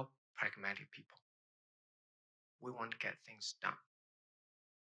 We are all pragmatic people. We want to get things done.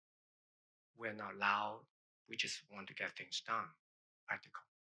 We're not loud. We just want to get things done, practical.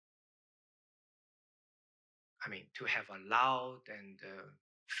 To have a loud and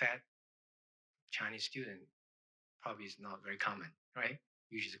fat Chinese student probably is not very common, right?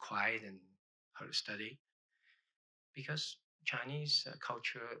 Usually quiet and hard to study. Because Chinese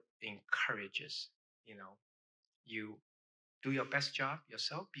culture encourages, you do your best job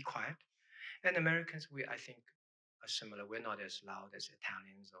yourself, be quiet. And Americans, I think, are similar. We're not as loud as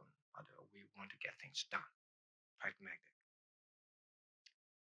Italians or other. We want to get things done, pragmatic.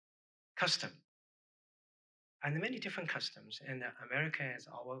 Custom. And many different customs. And America has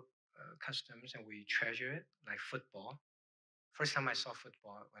our customs, and we treasure it, like football. First time I saw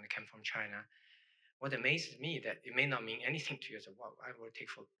football when it came from China, what amazes me that it may not mean anything to you. So, well, I will take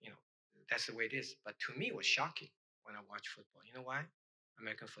for, that's the way it is. But to me, it was shocking when I watched football. You know why?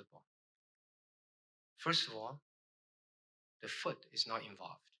 American football. First of all, the foot is not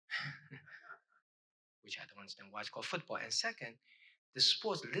involved, which I don't understand why it's called football. And second, the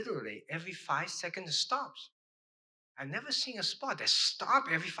sports literally every 5 seconds stops. I've never seen a sport that stops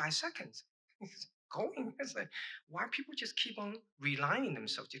every 5 seconds. It's going. It's like, why people just keep on relying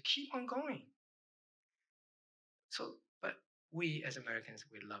themselves, just keep on going. So, but we as Americans,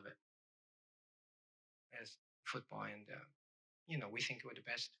 we love it as football, and we think we're the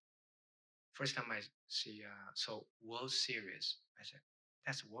best. First time I see World Series, I said,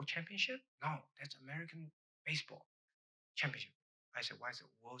 that's World Championship? No, that's American Baseball Championship. I said, why is it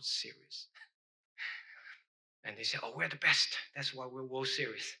World Series? And they said, oh, we're the best. That's why we're World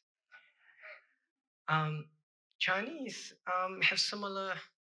Series. Chinese have similar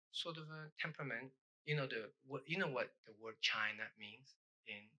sort of a temperament. You know what the word China means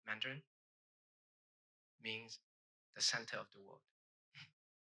in Mandarin? Means the center of the world.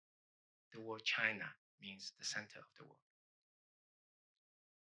 The word China means the center of the world.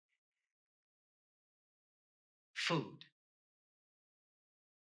 Food.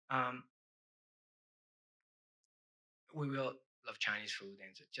 We will love Chinese food,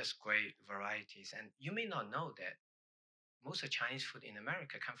 and it's just great varieties. And you may not know that most of Chinese food in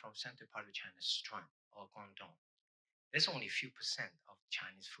America come from central part of China, Sichuan or Guangdong. There's only a few percent of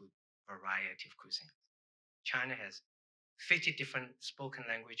Chinese food variety of cuisine. China has 50 different spoken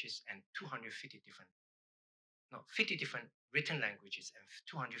languages and 50 different written languages and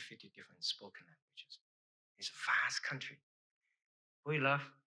 250 different spoken languages. It's a vast country. We love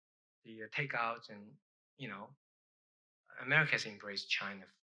the takeouts, and America has embraced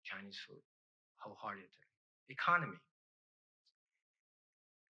Chinese food wholeheartedly. Economy.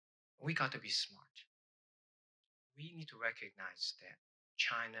 We got to be smart. We need to recognize that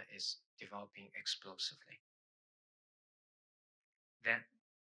China is developing explosively. That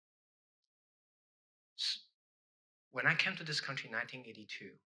when I came to this country in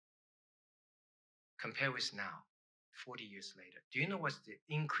 1982, compare with now, 40 years later, do you know what's the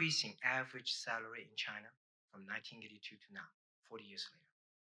increasing average salary in China from 1982 to now, 40 years later?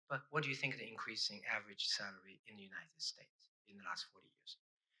 But what do you think the increasing average salary in the United States in the last 40 years?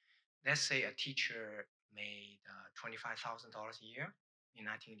 Let's say a teacher made $25,000 a year in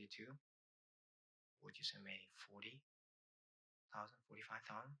 1982. Would you say made 40,000,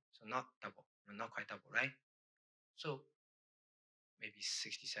 45,000? So not double, not quite double, right? So maybe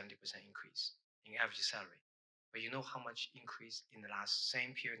 60, 70% increase in average salary. But you know how much increase in the last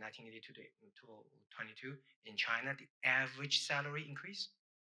same period, 1982 to 2022, in China, the average salary increase?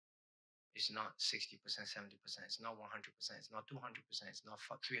 It's not 60%, 70%, it's not 100%, it's not 200%, it's not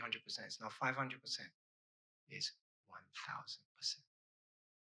 300%, it's not 500%. It's 1,000%.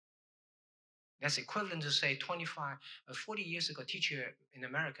 That's equivalent to say 40 years ago, a teacher in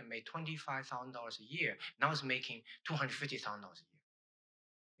America made $25,000 a year. Now it's making $250,000 a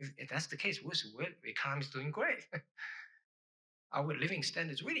year. If that's the case, the economy is doing great. Our living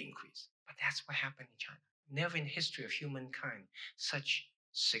standards really increase. But that's what happened in China. Never in the history of humankind such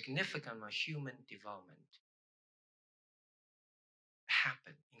significant human development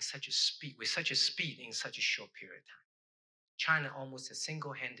happened in such a speed, with such a speed in such a short period of time. China almost has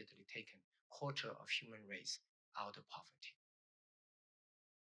single-handedly taken a quarter of human race out of poverty.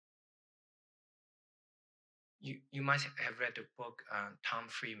 You might have read the book, Tom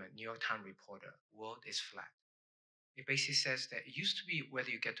Friedman, New York Times reporter, World is Flat. It basically says that it used to be whether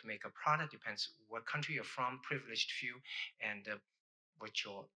you get to make a product depends what country you're from, privileged few, and what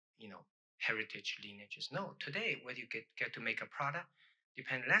your heritage lineage is. No, today whether you get to make a product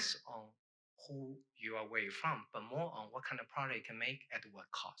depends less on who you are, where you're from, but more on what kind of product you can make at what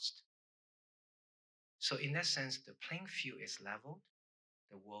cost. So in that sense, the playing field is leveled,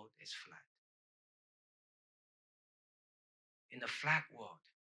 the world is flat. In the flat world,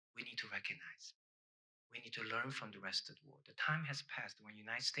 we need to recognize, we need to learn from the rest of the world. The time has passed when the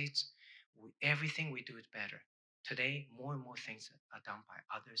United States, everything we do is better. Today, more and more things are done by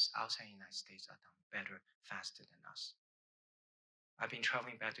others outside the United States are done better, faster than us. I've been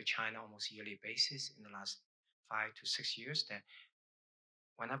traveling back to China almost yearly basis in the last 5 to 6 years. That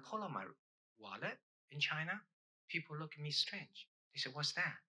when I pull out my wallet in China, people look at me strange. They say, "What's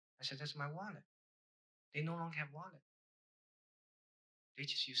that?" I said, "That's my wallet." They no longer have wallet. They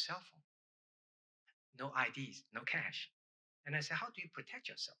just use cell phone. No IDs, no cash. And I said, how do you protect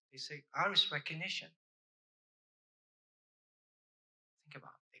yourself? They say, iris recognition. Think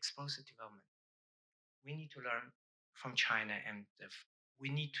about explosive development. We need to learn from China, and we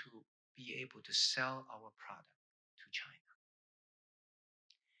need to be able to sell our product to China.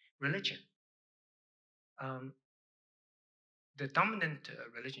 Religion. The dominant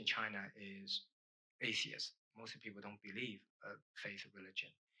religion in China is atheist. Most people don't believe faith religion,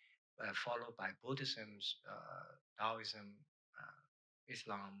 followed by Buddhism, Taoism,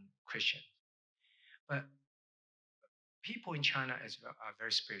 Islam, Christian. But people in China are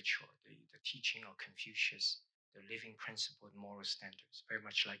very spiritual. The teaching of Confucius, the living principle, and moral standards, very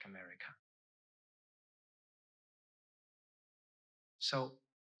much like America. So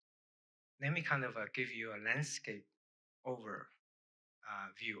let me kind of give you a landscape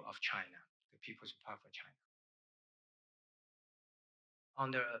view of China, the People's Republic of China.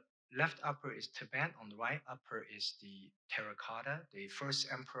 On the left upper is Tibet. On the right upper is the Terracotta, the first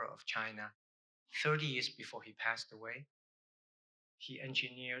emperor of China. 30 years before he passed away, he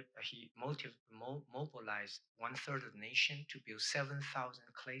mobilized 1/3 of the nation to build 7,000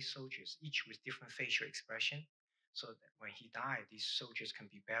 clay soldiers, each with different facial expression, so that when he died, these soldiers can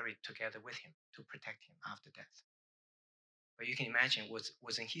be buried together with him to protect him after death. But you can imagine,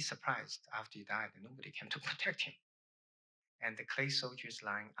 wasn't he surprised after he died that nobody came to protect him? And the clay soldiers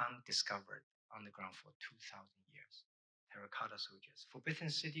lying undiscovered on the ground for 2,000 years. Terracotta soldiers. Forbidden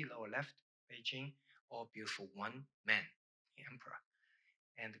City, lower left, Beijing, all built for one man, the emperor.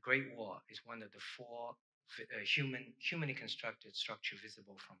 And the Great Wall is one of the 4 humanly constructed structure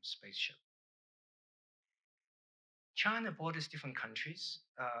visible from a spaceship. China borders different countries.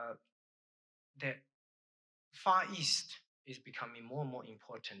 The Far East is becoming more and more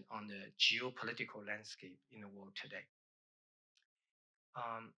important on the geopolitical landscape in the world today.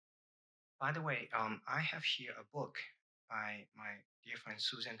 By the way, I have here a book by my dear friend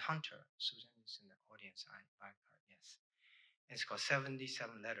Susan Hunter. Susan is in the audience. I invite her, yes. It's called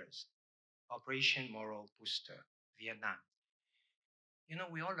 77 Letters, Operation Moral Booster, Vietnam. You know,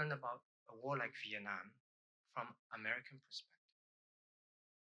 we all learn about a war like Vietnam from American perspective.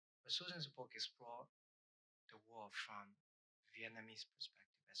 But Susan's book explores the war from Vietnamese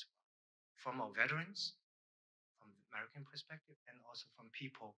perspective as well. From our veterans, from the American perspective, and also from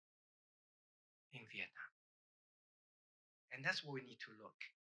people in Vietnam. And that's what we need to look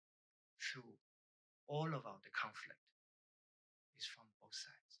through all of the conflict is from both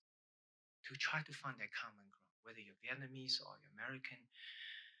sides to try to find that common ground, whether you're Vietnamese or you're American,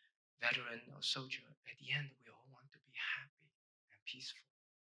 veteran or soldier. At the end, we all want to be happy and peaceful.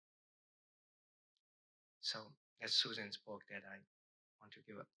 So that's Susan's book that I want to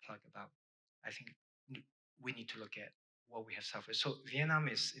give a plug about. I think we need to look at what we have suffered. So Vietnam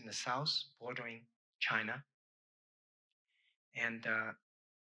is in the south, bordering China. And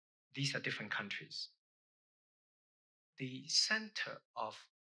these are different countries. The center of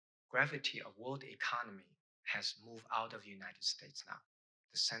gravity of world economy has moved out of the United States now,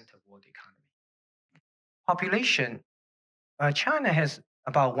 the center of world economy. Population, China has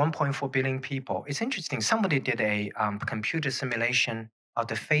about 1.4 billion people. It's interesting, somebody did a computer simulation of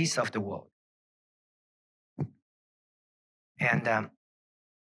the face of the world. And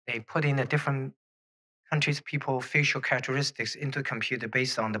they put in the different countries' people facial characteristics into the computer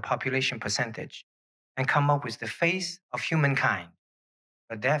based on the population percentage and come up with the face of humankind.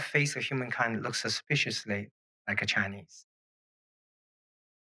 But that face of humankind looks suspiciously like a Chinese.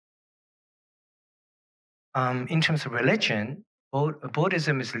 In terms of religion,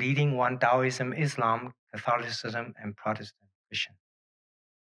 Buddhism is leading one, Taoism, Islam, Catholicism, and Protestant Christian.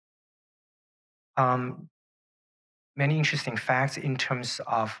 Many interesting facts in terms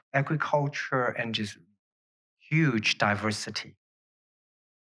of agriculture and just huge diversity.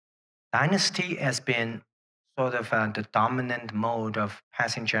 Dynasty has been sort of the dominant mode of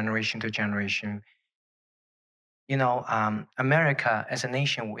passing generation to generation. You know, America as a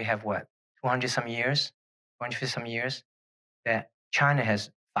nation, we have what, 200 some years, 250 some years, that China has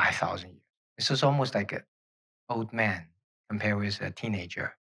 5,000 years. This is almost like an old man compared with a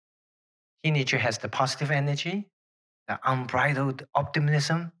teenager. Teenager has the positive energy, the unbridled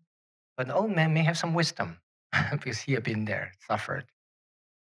optimism, but the old man may have some wisdom because he had been there, suffered.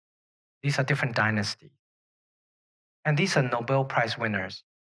 These are different dynasties. And these are Nobel Prize winners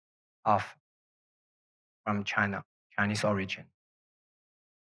from China, Chinese origin.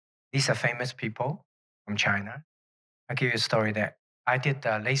 These are famous people from China. I'll give you a story that I did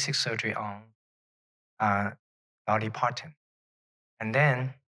LASIK surgery on Dolly Parton. And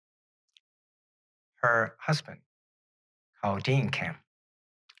then her husband, Carl Dean, came.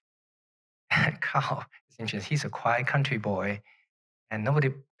 Carl, it's interesting, he's a quiet country boy, and nobody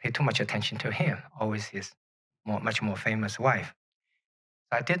paid too much attention to him, always his much more famous wife.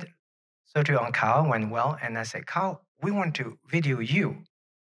 So I did surgery on Carl, went well, and I said, Carl, we want to video you.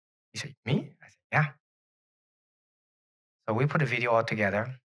 He said, me? I said, yeah. So we put a video all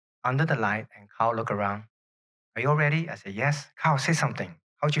together under the light, and Carl looked around. Are you all ready? I said, yes. Carl, say something.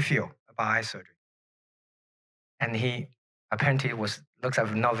 How'd you feel about eye surgery? And he apparently looks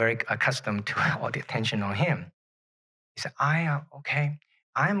like not very accustomed to all the attention on him. He said, okay,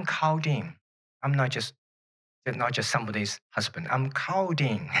 I'm Carl Dean. I'm not just somebody's husband. I'm Carl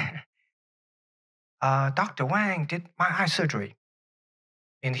Dean. Dr. Wang did my eye surgery.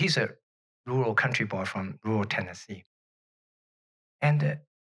 And he's a rural country boy from rural Tennessee. And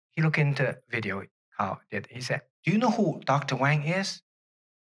he looked into the video Carl did. He said, do you know who Dr. Wang is?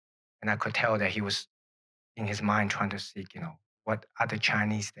 And I could tell that he was in his mind trying to seek, what other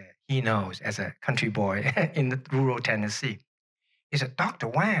Chinese that he knows as a country boy in the rural Tennessee. He said, Dr.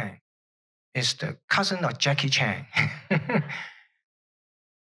 Wang is the cousin of Jackie Chan.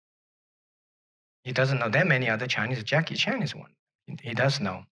 He doesn't know that many other Chinese. Jackie Chan is one. He does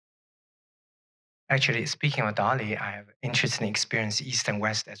know. Actually, speaking of Dolly, I have interesting experience East and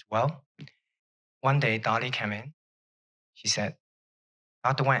West as well. One day, Dolly came in. She said,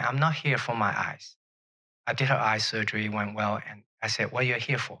 Dr. Wang, I'm not here for my eyes. I did her eye surgery, went well, and I said, what are you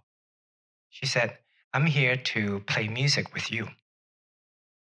here for? She said, I'm here to play music with you.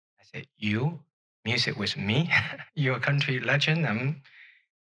 I said, you? Music with me? You're a country legend. I'm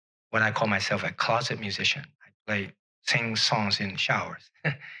what I call myself a closet musician. I sing songs in showers.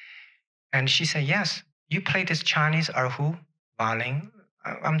 And she said, yes, you play this Chinese erhu, violin.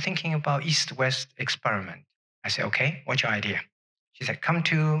 I'm thinking about East-West experiment. I said, okay, what's your idea? She said, come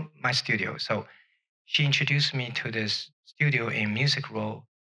to my studio. So she introduced me to this studio in Music Row,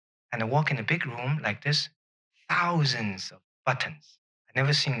 and I walk in a big room like this, thousands of buttons. I've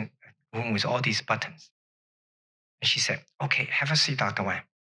never seen a room with all these buttons. And she said, okay, have a seat, Dr. Wang.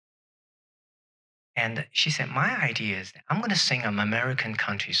 And she said, my idea is that I'm going to sing an American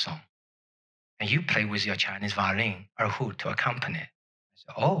country song, and you play with your Chinese violin, erhu, to accompany it. I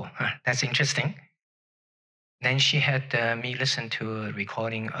said, oh, that's interesting. Then she had me listen to a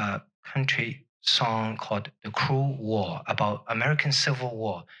recording a country song called The Cruel War, about American Civil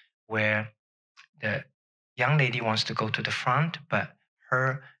War, where the young lady wants to go to the front, but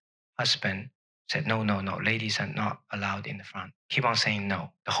her husband said, no, ladies are not allowed in the front. Keep on saying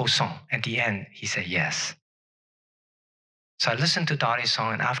no, the whole song. At the end, he said yes. So I listened to Dolly's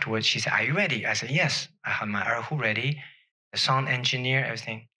song, and afterwards she said, are you ready? I said, yes. I had my erhu ready, the sound engineer,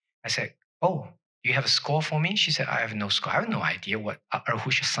 everything. I said, oh, do you have a score for me? She said, I have no score. I have no idea what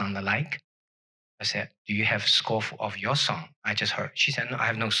erhu should sound like. I said, do you have a score of your song? I just heard. She said, no, I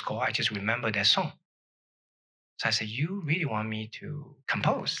have no score. I just remember that song. So I said, you really want me to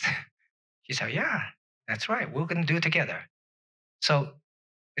compose? She said, yeah, that's right. We're going to do it together. So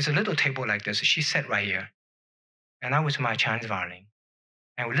it's a little table like this. She sat right here, and I was my Chinese violin.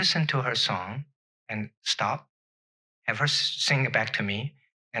 And we listened to her song and stop, have her sing it back to me,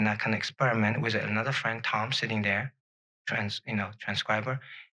 and I can experiment with another friend, Tom, sitting there, transcriber.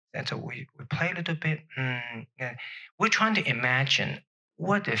 And so we play a little bit. We're trying to imagine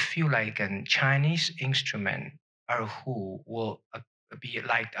what it feel like a Chinese instrument erhu will be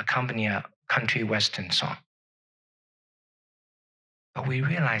like accompany a country western song. But we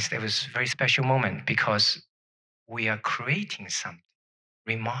realized it was a very special moment because we are creating something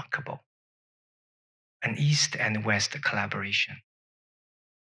remarkable, an East and West collaboration.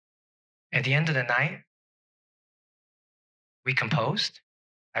 At the end of the night, we composed,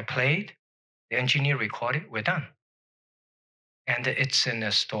 I played, the engineer recorded, we're done. And it's in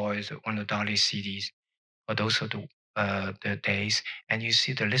the store, it's one of Dolly's CDs for those of the days, and you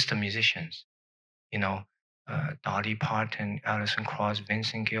see the list of musicians, Dolly Parton, Alison Krauss,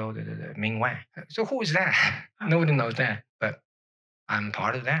 Vincent Gill, Ming Wang. So who is that? Nobody knows that, but I'm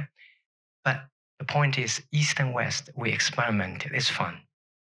part of that. But the point is, East and West, we experimented. It's fun.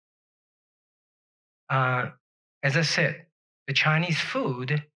 As I said, the Chinese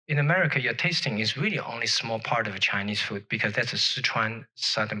food in America you're tasting is really only a small part of Chinese food because that's a Sichuan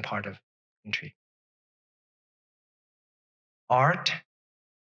southern part of the country. Art,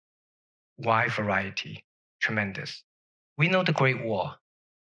 wide variety, tremendous. We know the Great Wall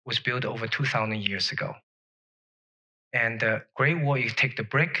was built over 2,000 years ago. And the Great Wall, you take the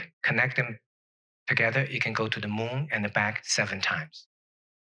brick, connect them together, you can go to the moon and back 7 times.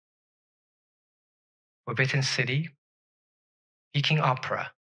 Forbidden City, Peking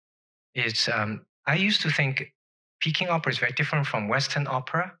Opera is I used to think Peking opera is very different from Western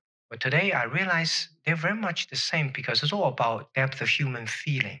opera, but today I realize they're very much the same because it's all about depth of human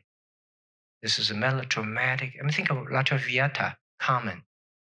feeling. This is a melodramatic. I mean, think of La Traviata, Carmen.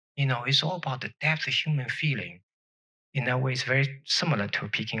 It's all about the depth of human feeling. In that way, it's very similar to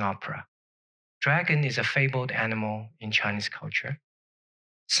Peking opera. Dragon is a fabled animal in Chinese culture.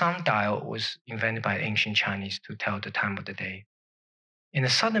 Sundial was invented by ancient Chinese to tell the time of the day. In the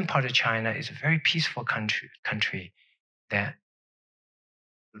southern part of China, it's a very peaceful country that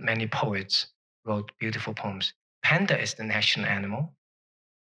many poets wrote beautiful poems. Panda is the national animal,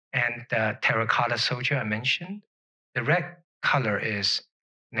 and the terracotta soldier I mentioned, the red color is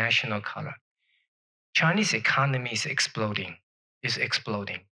national color. Chinese economy is exploding.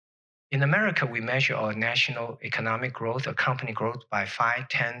 In America, we measure our national economic growth or company growth by 5,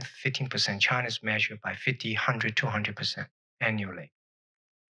 10, 15%. China is measured by 50, 100, 200% annually.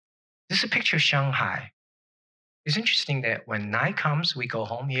 This is a picture of Shanghai. It's interesting that when night comes, we go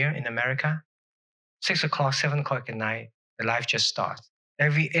home here in America, 6 o'clock, 7 o'clock at night, the life just starts.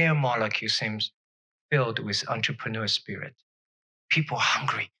 Every air molecule seems filled with entrepreneur spirit. People are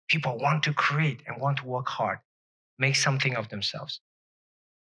hungry. People want to create and want to work hard, make something of themselves.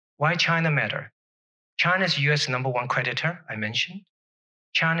 Why China matter? China is U.S. #1 creditor, I mentioned.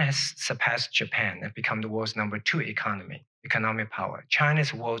 China has surpassed Japan and become the world's #2 economic power. China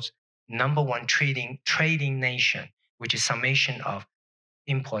is the world's #1 trading nation, which is summation of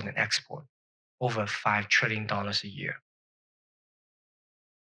import and export, over $5 trillion a year.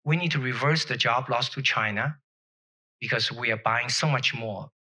 We need to reverse the job loss to China because we are buying so much more,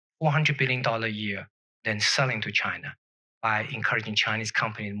 $400 billion a year, than selling to China by encouraging Chinese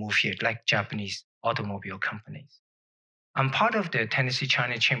companies to move here, like Japanese automobile companies. I'm part of the Tennessee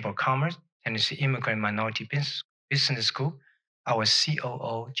China Chamber of Commerce, Tennessee Immigrant Minority Business School. Our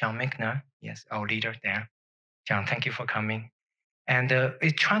COO, John Mickner, yes, our leader there. John, thank you for coming. And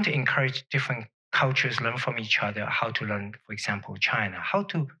it's trying to encourage different cultures learn from each other, how to learn, for example, China, how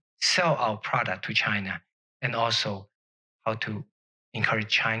to sell our product to China, and also how to encourage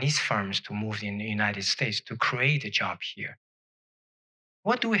Chinese firms to move in the United States to create a job here.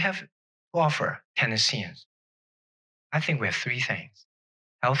 What do we have to offer Tennesseans? I think we have 3 things: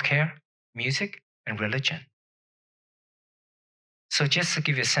 healthcare, music, and religion. So just to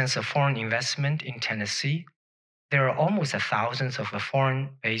give you a sense of foreign investment in Tennessee, there are almost 1,000 of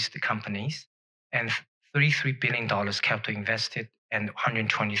foreign-based companies and $33 billion capital invested and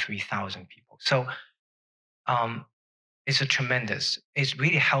 123,000 people. So it's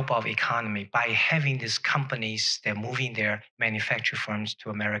really help our economy by having these companies that are moving their manufacturing firms to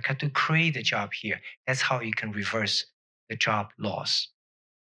America to create a job here. That's how you can reverse the job loss.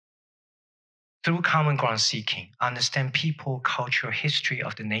 Through common ground seeking, understand people, culture, history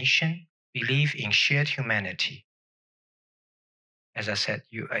of the nation, believe in shared humanity. As I said,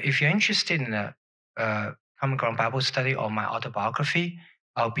 if you're interested in a Common Ground Bible study or my autobiography,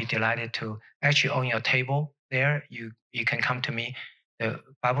 I'll be delighted to actually on your table there. You can come to me. The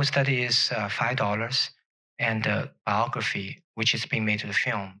Bible study is $5, and the biography, which is being made to the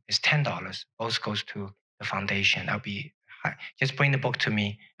film, is $10. Both goes to the foundation. Just bring the book to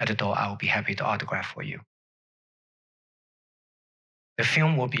me at the door. I will be happy to autograph for you. The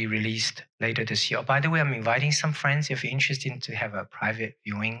film will be released later this year. By the way, I'm inviting some friends. If you're interested to have a private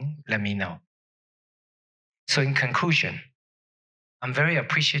viewing, let me know. So in conclusion, I'm very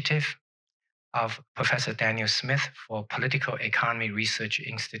appreciative of Professor Daniel Smith for Political Economy Research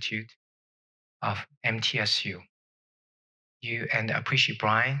Institute of MTSU. And I appreciate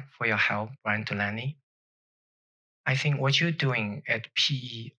Brian for your help, Brian Delaney. I think what you're doing at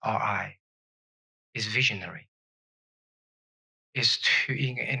PERI is visionary. Is to,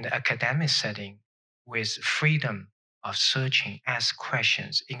 in the academic setting, with freedom of searching, ask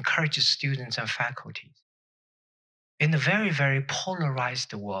questions, encourage students and faculty. In a very, very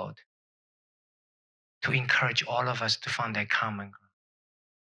polarized world, to encourage all of us to find that common ground.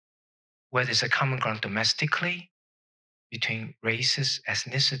 Whether it's a common ground domestically, between races,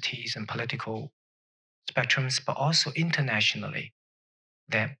 ethnicities, and political spectrums, but also internationally,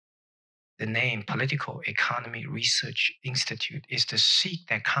 that the name Political Economy Research Institute is to seek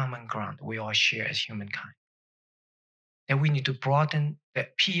that common ground we all share as humankind. That we need to broaden,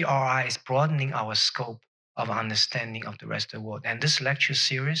 that PERI is broadening our scope of understanding of the rest of the world. And this lecture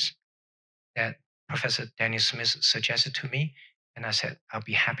series that Professor Daniel Smith suggested to me, and I said, I'll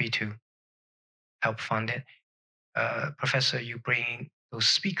be happy to help fund it. Professor, you bring those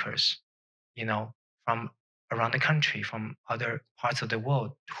speakers, from around the country, from other parts of the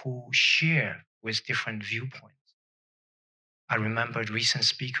world who share with different viewpoints. I remember a recent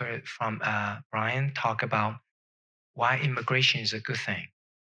speaker from Brian talk about why immigration is a good thing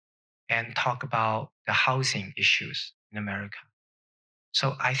and talk about the housing issues in America.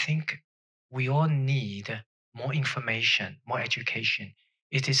 So I think we all need more information, more education.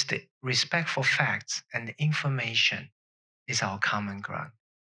 It is the respect for facts and the information is our common ground.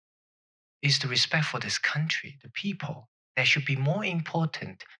 It's the respect for this country, the people, that should be more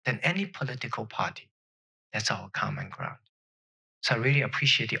important than any political party. That's our common ground. So I really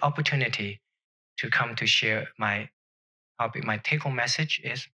appreciate the opportunity to come to share my topic. My take-home message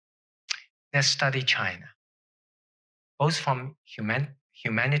is, let's study China, both from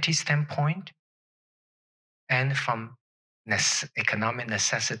humanity standpoint and from economic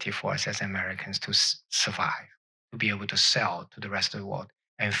necessity for us as Americans to survive, to be able to sell to the rest of the world,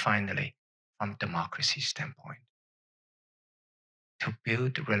 and finally, from democracy standpoint, to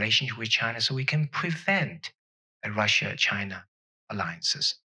build a relationship with China so we can prevent a Russia-China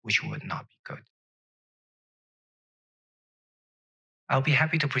alliances, which would not be good. I'll be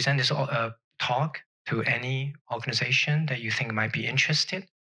happy to present this talk to any organization that you think might be interested,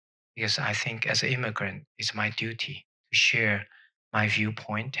 because I think as an immigrant, it's my duty to share my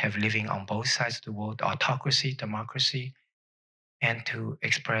viewpoint, have living on both sides of the world, autocracy, democracy, and to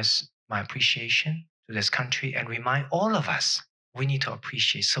express my appreciation to this country and remind all of us we need to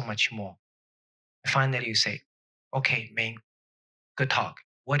appreciate so much more. And finally, you say, okay, Ming, good talk.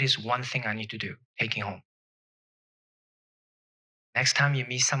 What is one thing I need to do taking home? Next time you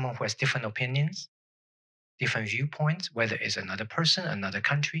meet someone who has different opinions, different viewpoints, whether it's another person, another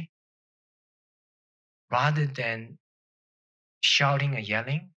country, rather than shouting and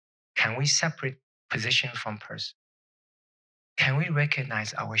yelling, can we separate position from person? Can we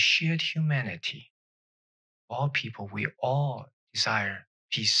recognize our shared humanity? All people, we all desire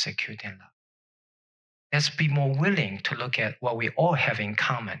peace, security, and love. Let's be more willing to look at what we all have in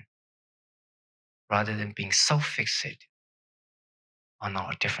common rather than being so fixated on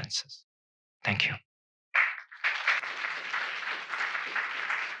our differences. Thank you.